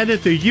 And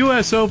at the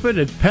U.S. Open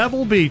at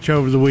Pebble Beach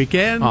over the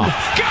weekend. Oh.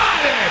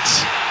 Got it!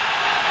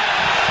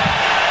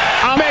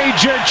 A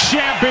major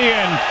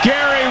champion,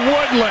 Gary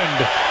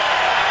Woodland,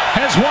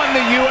 has won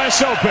the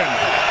U.S. Open.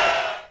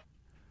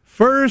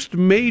 First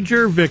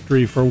major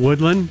victory for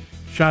Woodland.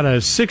 Shot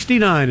a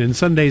 69 in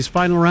Sunday's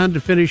final round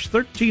to finish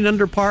 13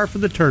 under par for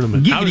the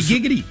tournament.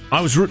 Giggity.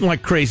 I was rooting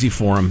like crazy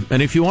for him.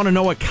 And if you want to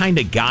know what kind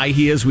of guy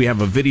he is, we have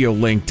a video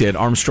linked at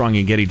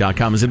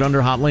ArmstrongandGetty.com. Is it under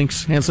Hot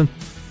Links, Hanson?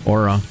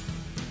 Or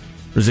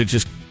is it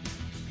just...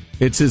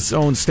 It's its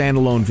own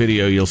standalone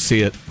video. You'll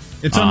see it.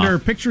 It's under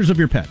pictures of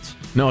your pets.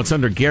 No, it's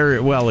under Gary...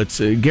 Well, it's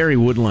Gary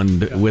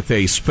Woodland with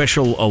a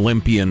Special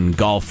Olympian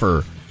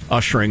golfer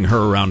ushering her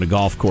around a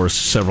golf course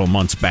several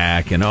months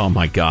back, and oh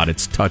my God,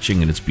 it's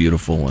touching and it's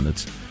beautiful and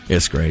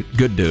it's great.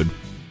 Good dude.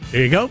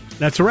 There you go.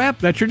 That's a wrap.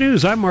 That's your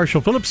news. I'm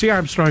Marshall Phillips, the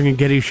Armstrong and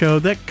Getty Show,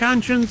 the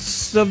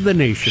conscience of the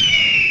nation.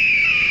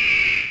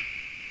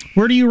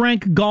 Where do you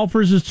rank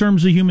golfers in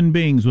terms of human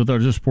beings with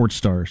other sports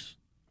stars?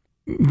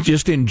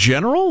 Just in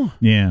general?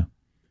 Yeah.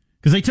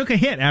 Because they took a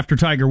hit after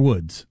Tiger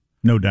Woods.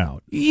 No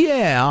doubt.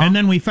 Yeah. And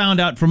then we found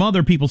out from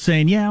other people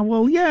saying,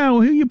 who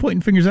are you pointing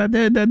fingers at?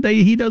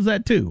 He does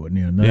that too.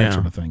 And that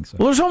sort of thing. So.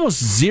 Well, there's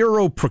almost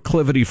zero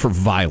proclivity for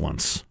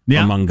violence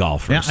among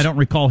golfers. Yeah, I don't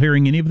recall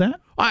hearing any of that.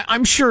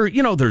 I'm sure,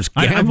 there's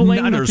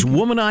gambling, there's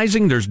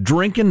womanizing, there's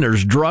drinking,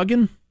 there's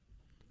drugging.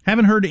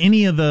 Haven't heard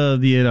any of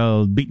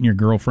the beating your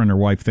girlfriend or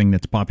wife thing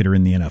that's popular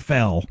in the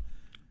NFL.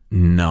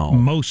 No.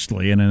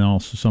 Mostly, and then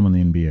also some in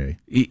the NBA.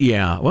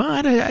 Yeah. Well,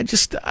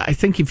 I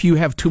think if you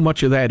have too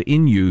much of that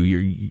in you,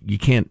 you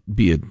can't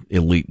be an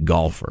elite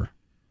golfer.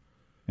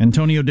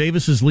 Antonio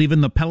Davis is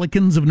leaving the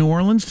Pelicans of New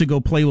Orleans to go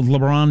play with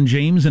LeBron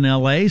James in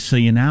L.A., so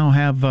you now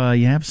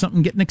have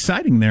something getting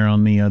exciting there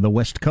on the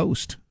West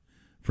Coast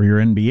for your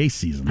NBA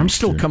season. I'm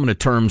still coming to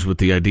terms with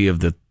the idea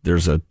that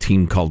there's a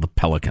team called the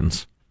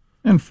Pelicans.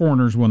 And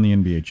foreigners won the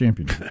NBA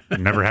championship. It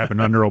never happened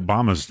under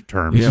Obama's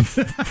terms. Yeah.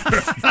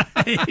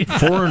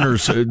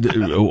 Foreigners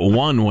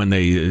won when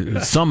they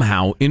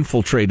somehow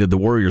infiltrated the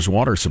Warriors'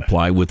 water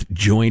supply with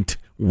joint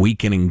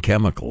weakening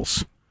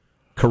chemicals,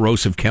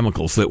 corrosive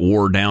chemicals that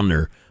wore down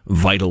their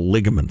vital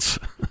ligaments.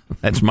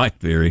 That's my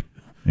theory.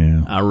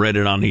 Yeah. I read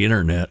it on the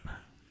internet.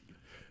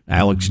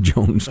 Alex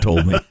Jones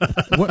told me.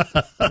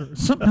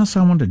 Something else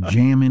I wanted to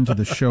jam into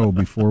the show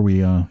before we...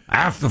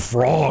 Half the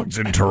frogs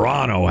in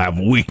Toronto have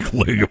weak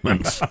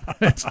ligaments.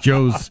 That's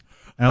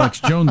Alex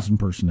Jones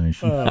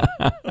impersonation.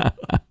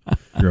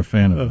 You're a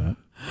fan of that.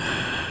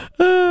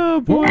 Oh,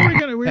 boy.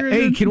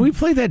 Hey, can we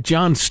play that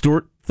Jon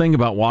Stewart thing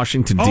about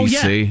Washington,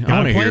 D.C.? Yeah. I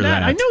want to hear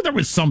that. I knew there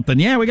was something.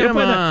 Yeah, we got to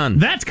play that.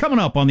 That's coming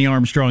up on the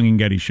Armstrong and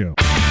Getty Show.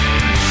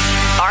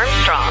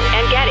 Armstrong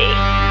and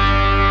Getty.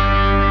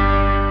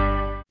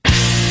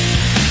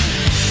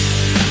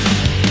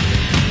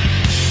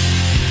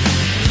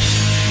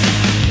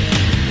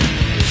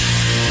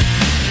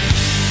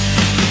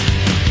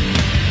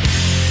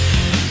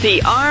 The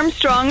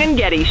Armstrong and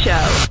Getty Show.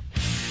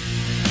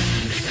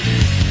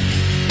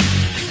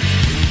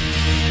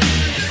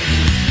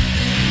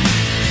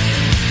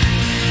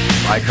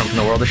 I come from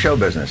the world of show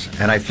business,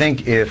 and I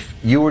think if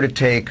you were to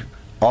take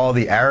all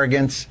the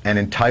arrogance and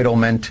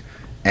entitlement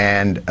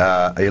and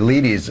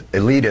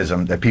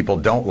elitism that people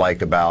don't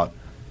like about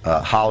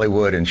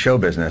Hollywood and show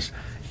business,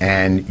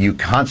 and you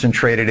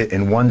concentrated it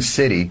in one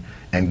city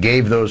and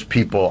gave those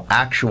people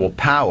actual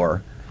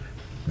power,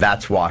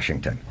 that's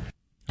Washington.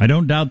 I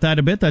don't doubt that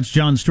a bit. That's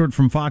Jon Stewart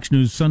from Fox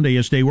News Sunday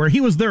yesterday, where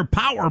he was their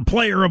power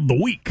player of the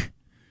week.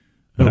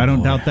 But I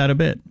don't doubt that a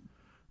bit.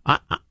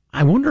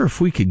 I wonder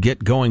if we could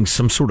get going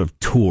some sort of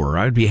tour.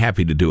 I'd be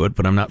happy to do it,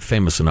 but I'm not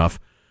famous enough.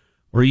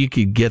 Where you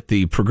could get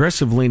the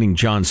progressive-leaning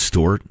Jon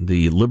Stewart,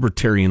 the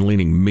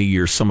libertarian-leaning me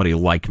or somebody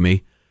like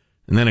me,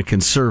 and then a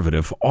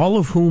conservative, all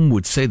of whom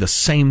would say the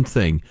same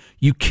thing.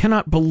 You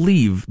cannot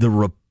believe the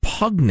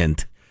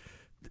repugnant,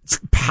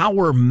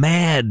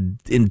 power-mad,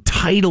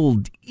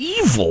 entitled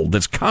evil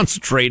that's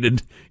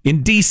concentrated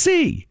in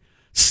D.C.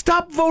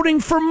 Stop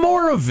voting for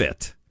more of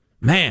it.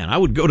 Man, I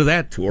would go to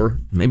that tour.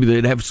 Maybe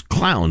they'd have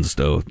clowns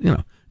to,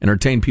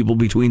 entertain people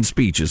between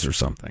speeches or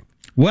something.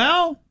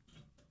 Well,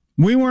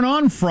 we weren't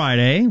on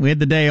Friday. We had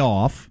the day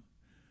off.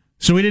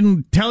 So we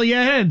didn't tell you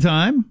ahead of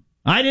time.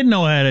 I didn't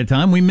know ahead of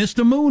time. We missed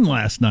a moon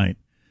last night.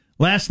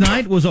 Last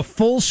night was a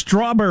full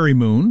strawberry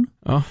moon.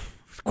 Oh,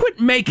 quit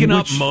making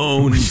up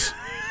moons.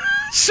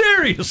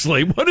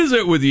 Seriously, what is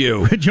it with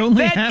you?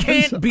 That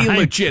can't be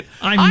legit.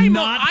 I'm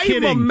not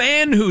kidding. I'm a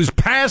man who's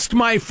past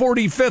my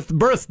 45th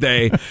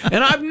birthday,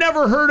 and I've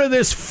never heard of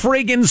this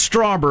friggin'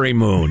 strawberry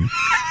moon.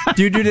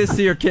 Do you do this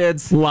to your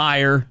kids?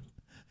 Liar.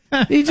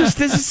 He just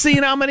isn't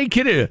seeing how many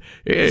kids.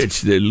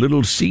 It's the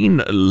little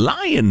scene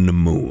lion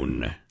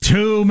moon.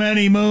 Too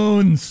many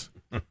moons.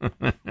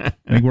 I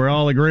think we're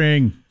all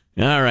agreeing.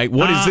 All right,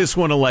 what is this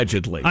one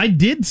allegedly? I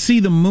did see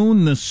the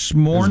moon this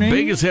morning. As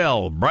big as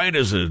hell, bright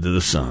as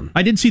the sun.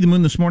 I did see the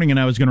moon this morning, and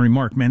I was going to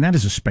remark, man, that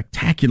is a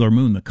spectacular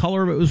moon. The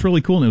color of it was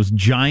really cool, and it was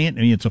giant.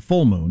 I mean, it's a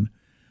full moon.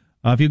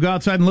 If you go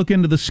outside and look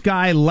into the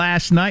sky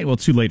last night, well,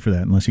 it's too late for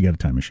that, unless you got a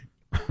time machine.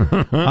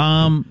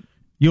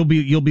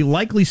 You'll be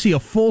likely see a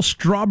full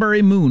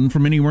strawberry moon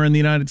from anywhere in the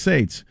United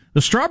States.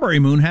 The strawberry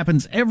moon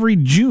happens every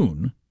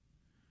June.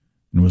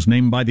 And was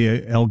named by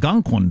the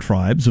Algonquin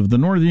tribes of the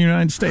northern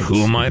United States.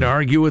 Who might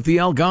argue with the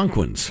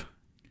Algonquins?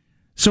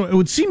 So it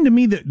would seem to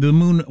me that the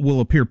moon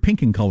will appear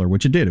pink in color,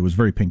 which it did. It was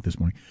very pink this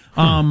morning.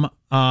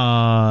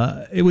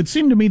 It would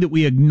seem to me that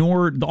we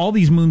ignored, all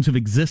these moons have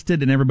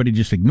existed and everybody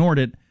just ignored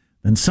it.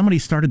 Then somebody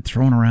started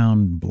throwing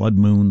around blood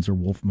moons or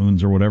wolf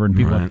moons or whatever. And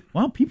people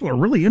people are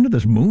really into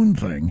this moon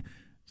thing.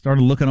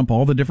 Started looking up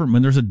all the different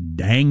moons. There's a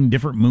dang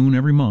different moon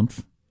every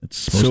month. It's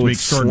supposed to be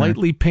extraordinary.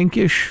 Slightly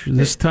pinkish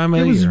this time of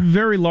year. It was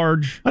very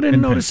large. I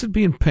didn't notice it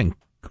being pink.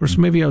 Of course,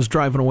 maybe I was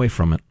driving away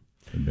from it.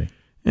 Could be.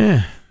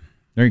 Yeah.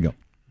 There you go.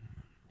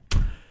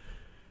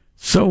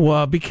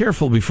 So be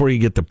careful before you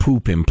get the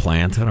poop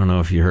implant. I don't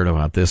know if you heard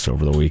about this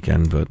over the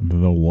weekend, but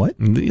the what?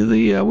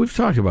 We've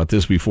talked about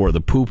this before.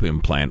 The poop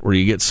implant, where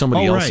you get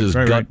somebody else's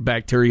gut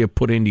bacteria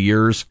put into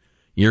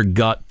your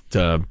gut.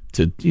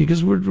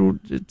 Because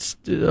it's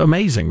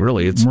amazing,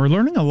 really. We're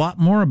learning a lot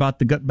more about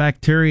the gut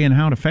bacteria and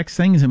how it affects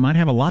things. It might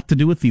have a lot to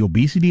do with the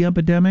obesity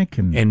epidemic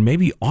and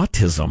maybe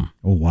autism.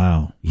 Oh,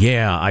 wow.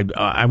 Yeah,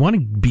 I want to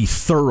be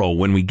thorough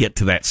when we get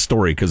to that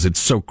story because it's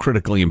so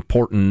critically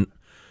important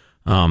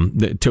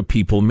to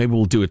people. Maybe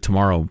we'll do it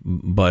tomorrow.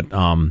 But,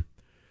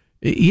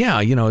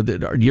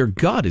 your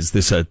gut is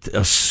this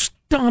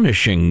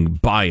astonishing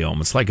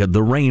biome. It's like the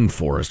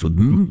rainforest with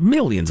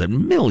millions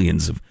and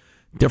millions of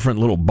different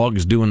little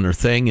bugs doing their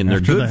thing, and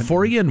they're good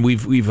for you, and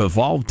we've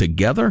evolved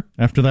together.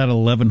 After that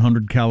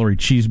 1,100-calorie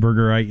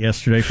cheeseburger I ate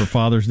yesterday for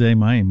Father's Day,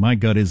 my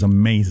gut is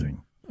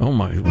amazing. Oh,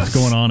 my. What's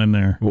going on in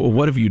there?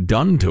 What have you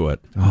done to it?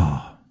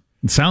 Oh,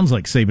 it sounds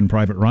like Saving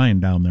Private Ryan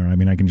down there. I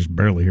mean, I can just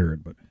barely hear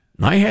it. But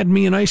I had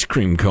me an ice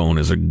cream cone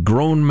as a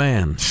grown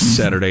man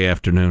Saturday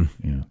afternoon.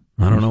 Yeah,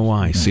 I don't know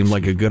why. Seemed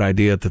like a good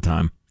idea at the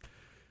time.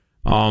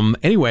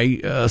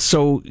 Anyway, a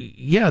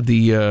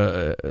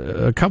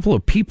couple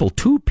of people,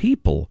 2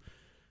 people,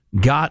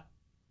 got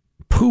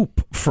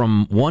poop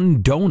from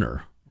one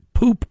donor.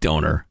 Poop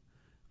donor.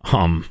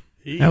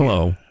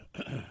 Hello.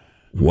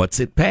 What's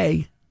it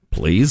pay,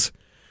 please?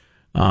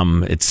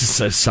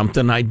 It's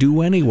something I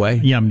do anyway.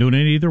 Yeah, I'm doing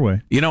it either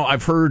way.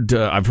 I've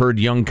heard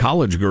young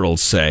college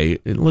girls say,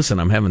 "Listen,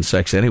 I'm having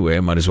sex anyway. I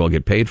might as well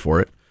get paid for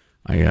it."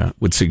 I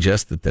would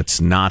suggest that that's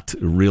not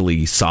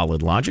really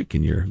solid logic,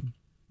 and you're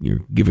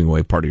giving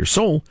away part of your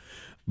soul.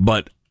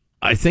 But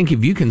I think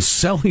if you can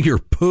sell your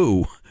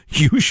poo,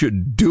 you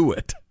should do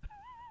it.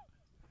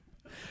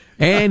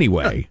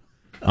 Anyway,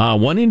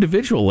 one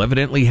individual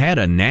evidently had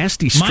a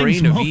nasty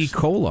strain of E.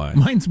 coli.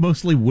 Mine's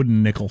mostly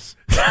wooden nickels.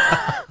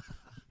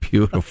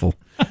 Beautiful.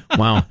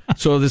 Wow.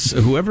 So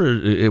whoever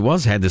it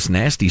was had this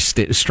nasty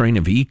strain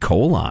of E.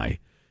 coli,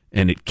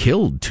 and it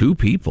killed 2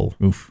 people.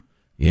 Oof.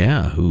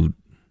 Yeah, who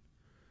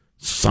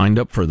signed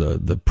up for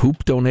the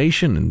poop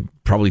donation and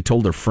probably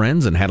told their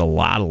friends and had a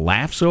lot of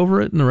laughs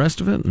over it and the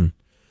rest of it. And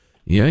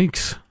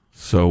Yikes.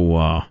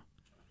 So,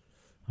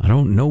 I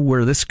don't know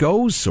where this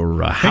goes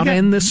or how to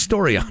end this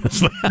story,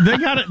 honestly. They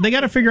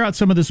got to figure out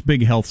some of this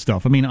big health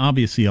stuff. I mean,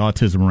 obviously,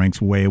 autism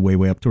ranks way, way,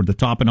 way up toward the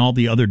top, and all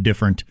the other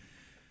different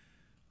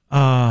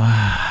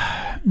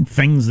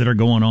things that are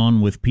going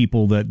on with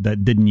people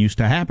that didn't used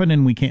to happen,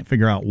 and we can't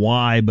figure out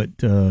why. But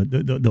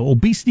the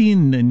obesity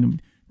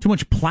and too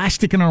much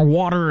plastic in our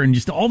water and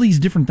just all these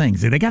different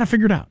things. They got to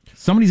figure it out.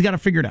 Somebody's got to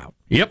figure it out.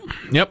 Yep.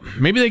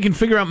 Maybe they can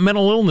figure out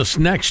mental illness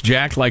next,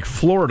 Jack, like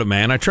Florida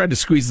man. I tried to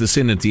squeeze this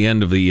in at the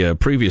end of the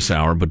previous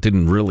hour, but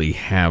didn't really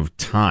have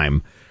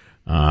time.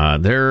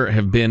 There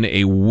have been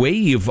a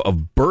wave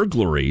of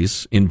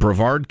burglaries in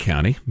Brevard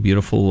County,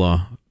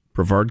 beautiful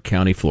Brevard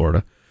County,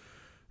 Florida.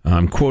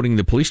 I'm quoting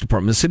the police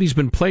department. The city's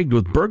been plagued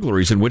with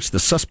burglaries in which the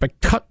suspect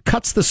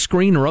cuts the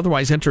screen or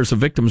otherwise enters a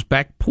victim's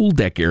back pool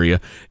deck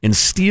area and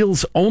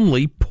steals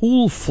only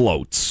pool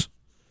floats.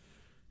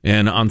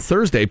 And on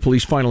Thursday,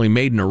 police finally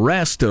made an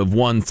arrest of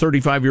one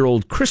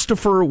 35-year-old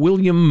Christopher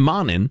William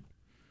Monin,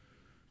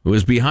 who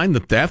was behind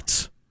the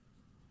thefts.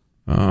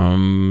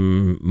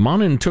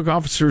 Monin took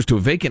officers to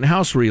a vacant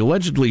house where he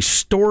allegedly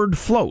stored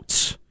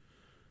floats.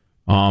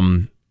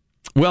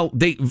 Well,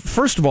 they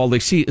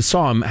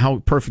saw him. How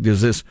perfect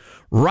is this?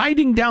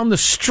 Riding down the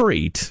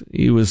street,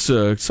 he was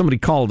somebody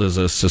called as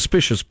a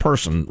suspicious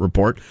person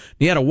report.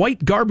 He had a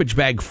white garbage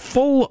bag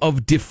full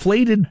of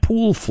deflated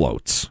pool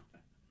floats.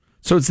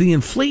 So it's the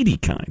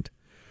inflatey kind.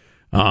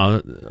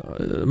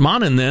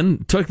 Monin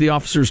then took the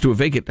officers to a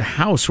vacant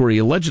house where he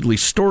allegedly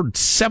stored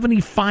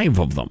 75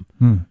 of them.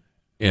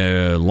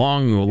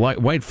 Long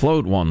white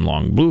float, one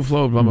long blue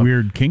float. Blah, blah.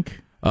 Weird kink.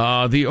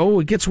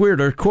 It gets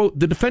weirder. Quote,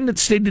 the defendant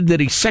stated that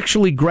he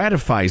sexually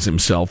gratifies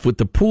himself with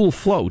the pool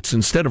floats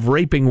instead of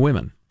raping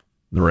women.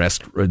 The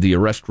arrest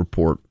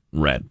report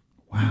read.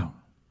 Wow.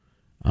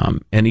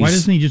 And why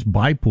doesn't he just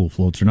buy pool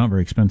floats? They're not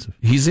very expensive.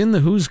 He's in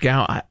the who's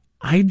gal.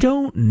 I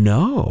don't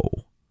know.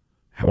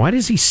 Why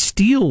does he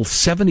steal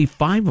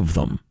 75 of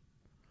them?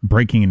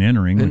 Breaking and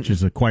entering, which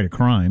is quite a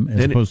crime,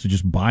 as opposed to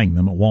just buying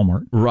them at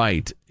Walmart.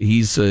 Right.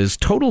 His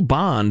total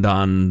bond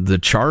on the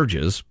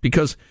charges,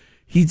 because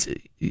he's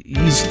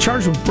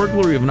charged with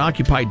burglary of an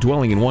occupied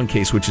dwelling in one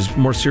case, which is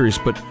more serious,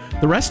 but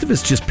the rest of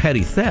it's just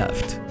petty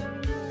theft.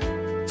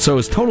 So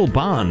his total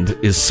bond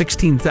is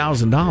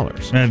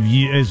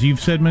 $16,000. As you've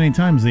said many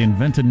times, they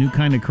invent a new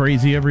kind of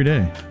crazy every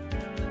day.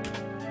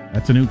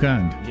 That's a new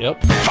kind.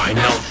 Yep.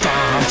 Final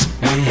thoughts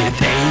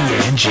with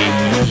A&G.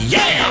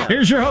 Yeah!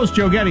 Here's your host,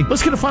 Joe Getty.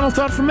 Let's get a final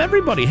thought from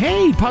everybody.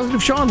 Hey,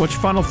 Positive Sean, what's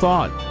your final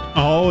thought?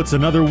 Oh, it's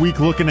another week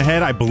looking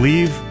ahead. I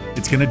believe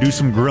it's going to do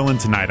some grilling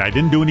tonight. I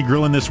didn't do any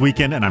grilling this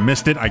weekend, and I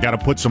missed it. I got to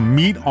put some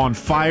meat on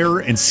fire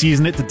and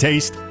season it to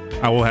taste.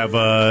 I will have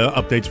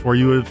updates for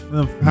you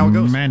of how it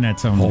goes. Man, that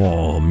sounds good.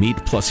 Oh, meat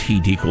plus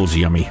heat equals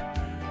yummy.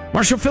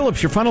 Marshall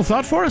Phillips, your final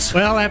thought for us?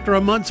 Well, after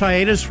a month's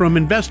hiatus from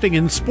investing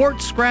in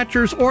sports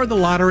scratchers or the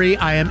lottery,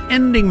 I am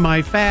ending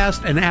my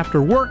fast, and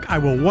after work, I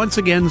will once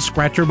again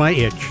scratcher my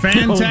itch.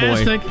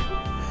 Fantastic.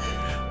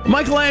 Oh,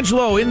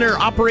 Michelangelo in there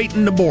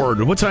operating the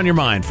board. What's on your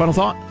mind? Final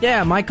thought?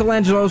 Yeah,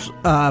 Michelangelo's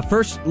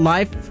first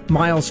life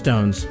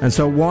milestones. And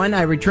so, one,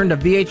 I returned a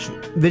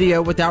VH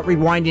video without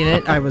rewinding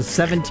it. I was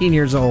 17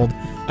 years old.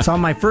 Saw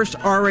my first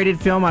R-rated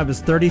film. I was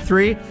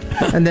 33,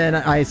 and then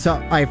I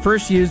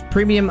first used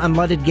premium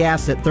unleaded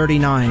gas at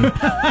 39.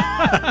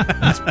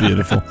 That's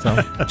beautiful.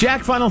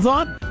 Jack, final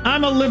thought?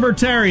 I'm a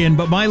libertarian,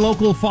 but my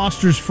local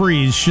Foster's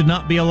Freeze should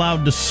not be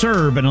allowed to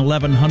serve an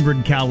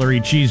 1,100-calorie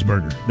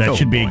cheeseburger. That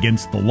should be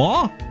against the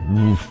law.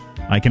 Oof.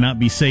 I cannot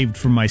be saved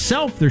from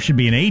myself. There should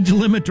be an age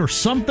limit or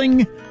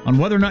something on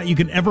whether or not you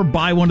can ever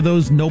buy one of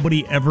those.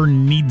 Nobody ever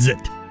needs it.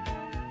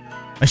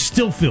 I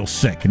still feel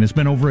sick, and it's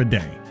been over a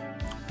day.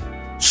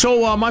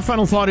 So my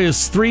final thought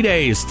is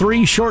 3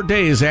 short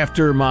days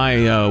after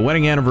my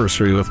wedding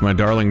anniversary with my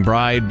darling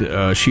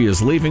bride. She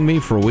is leaving me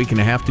for a week and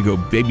a half to go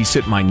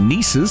babysit my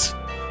nieces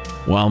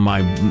while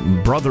my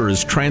brother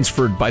is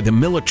transferred by the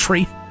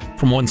military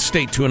from one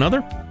state to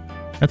another.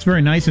 That's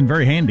very nice and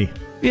very handy.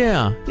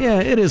 Yeah,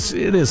 it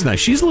is nice.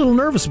 She's a little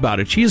nervous about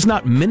it. She has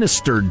not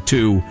ministered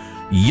to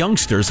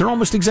youngsters. They're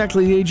almost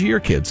exactly the age of your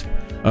kids.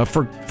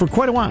 For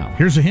quite a while.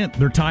 Here's a hint.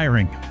 They're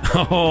tiring.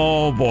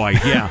 Oh, boy,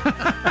 yeah.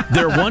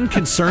 Their one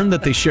concern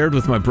that they shared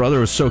with my brother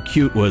was so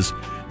cute was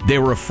they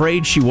were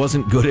afraid she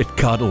wasn't good at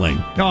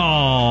cuddling.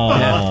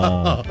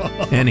 Oh.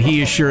 And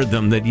he assured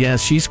them that,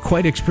 yes, she's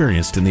quite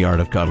experienced in the art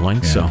of cuddling.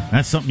 Yeah, so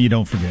that's something you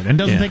don't forget. And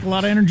doesn't take a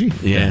lot of energy.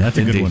 Yeah, that's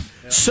a good one.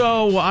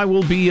 So I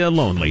will be a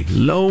lonely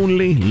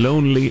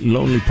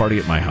party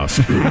at my house.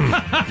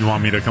 You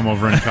want me to come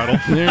over and cuddle?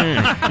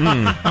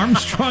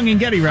 Armstrong and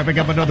Getty wrapping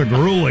up another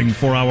grueling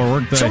 4-hour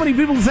workday. So many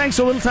people thank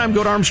so little time.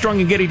 Go to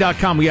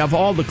ArmstrongandGetty.com. We have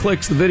all the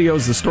clicks, the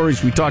videos, the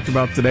stories we talked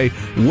about today.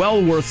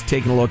 Well worth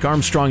taking a look.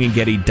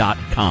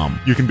 ArmstrongandGetty.com.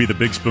 You can be the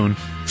big spoon.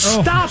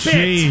 Stop it!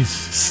 Geez.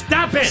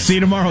 Stop it! See you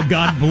tomorrow.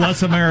 God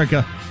bless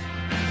America.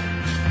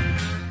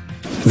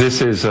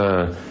 This is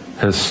a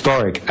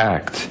historic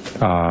act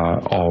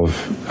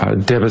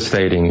of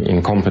devastating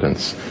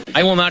incompetence.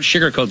 I will not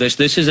sugarcoat this.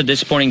 This is a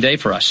disappointing day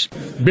for us.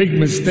 Big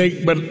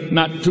mistake, but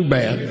not too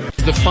bad.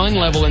 The fun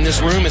level in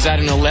this room is at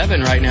an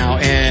 11 right now,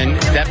 and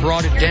that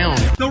brought it down.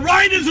 The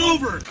ride is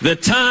over. The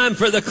time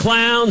for the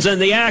clowns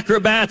and the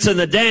acrobats and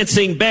the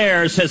dancing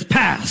bears has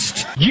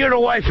passed. Get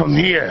away from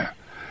here.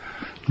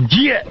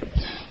 Get.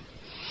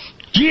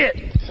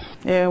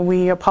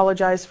 We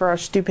apologize for our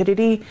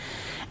stupidity,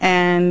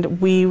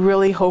 and we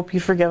really hope you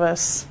forgive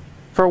us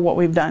for what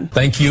we've done.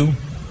 Thank you,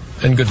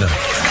 and good night.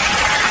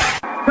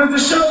 The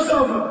show's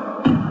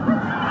over.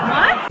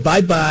 What?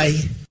 Bye-bye.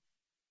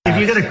 If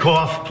you're going to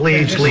cough,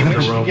 please leave the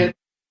room.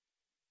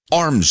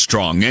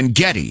 Armstrong and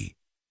Getty.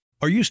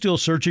 Are you still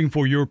searching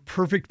for your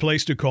perfect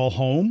place to call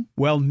home?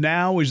 Well,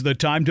 now is the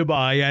time to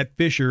buy at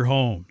Fisher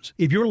Homes.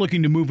 If you're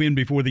looking to move in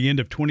before the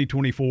end of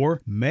 2024,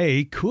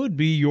 May could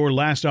be your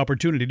last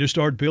opportunity to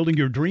start building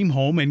your dream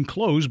home and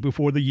close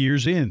before the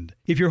year's end.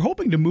 If you're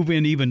hoping to move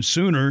in even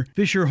sooner,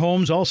 Fisher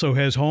Homes also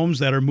has homes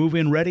that are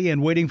move-in ready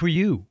and waiting for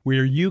you,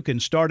 where you can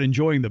start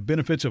enjoying the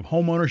benefits of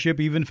homeownership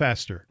even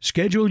faster.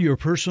 Schedule your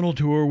personal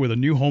tour with a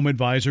new home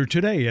advisor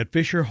today at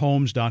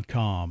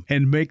FisherHomes.com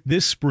and make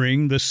this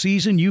spring the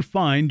season you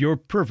find your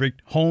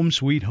perfect home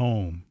sweet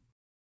home.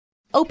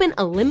 Open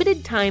a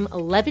limited-time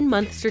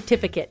 11-month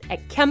certificate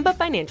at Kemba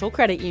Financial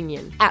Credit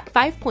Union. At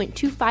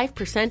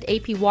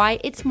 5.25% APY,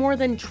 it's more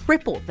than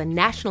triple the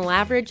national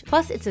average,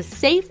 plus it's a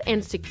safe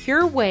and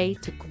secure way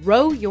to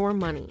grow your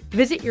money.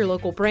 Visit your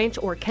local branch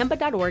or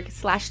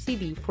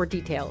kemba.org/CD for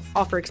details.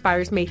 Offer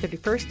expires May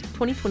 31st,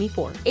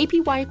 2024.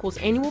 APY equals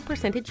annual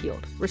percentage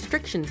yield.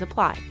 Restrictions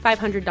apply.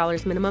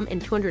 $500 minimum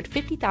and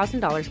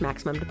 $250,000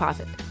 maximum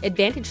deposit.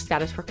 Advantage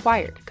status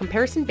required.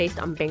 Comparison based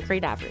on bank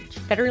rate average.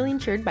 Federally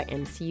insured by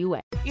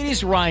NCUA. It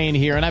is Ryan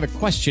here, and I have a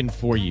question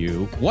for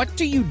you. What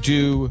do you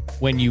do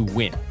when you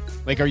win?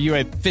 Like, are you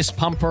a fist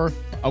pumper,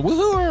 a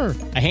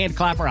woohooer, a hand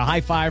clapper, a high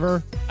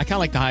fiver? I kind of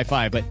like the high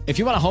five, but if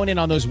you want to hone in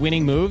on those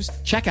winning moves,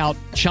 check out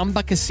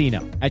Chumba Casino.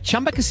 At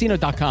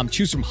ChumbaCasino.com,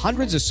 choose from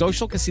hundreds of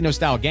social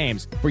casino-style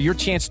games for your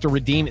chance to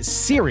redeem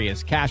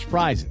serious cash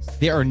prizes.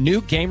 There are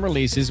new game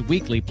releases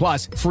weekly,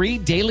 plus free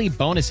daily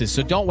bonuses,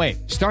 so don't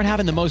wait. Start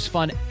having the most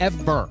fun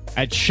ever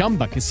at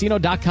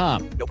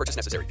ChumbaCasino.com. No purchase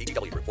necessary.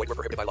 VGW. Void where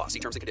prohibited by law. See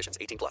terms and conditions.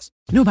 18+.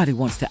 Nobody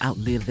wants to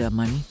outlive their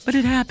money, but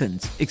it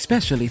happens,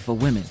 especially for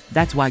women.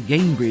 That's why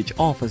Gainbridge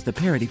offers the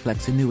Parity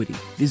Flex annuity,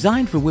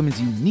 designed for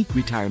women's unique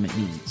retirement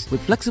needs.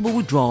 With flexible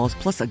withdrawals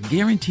plus a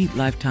guaranteed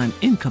lifetime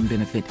income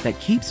benefit that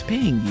keeps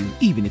paying you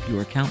even if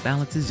your account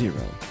balance is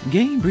zero.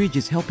 Gainbridge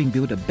is helping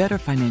build a better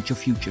financial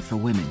future for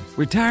women.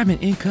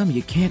 Retirement income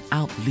you can't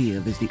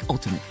outlive is the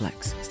ultimate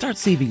flex. Start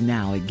saving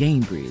now at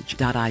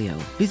Gainbridge.io.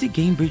 Visit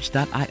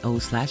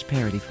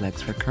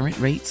Gainbridge.io/ParityFlex for current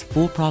rates,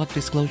 full product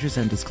disclosures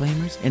and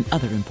disclaimers, and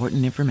other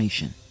important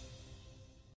information.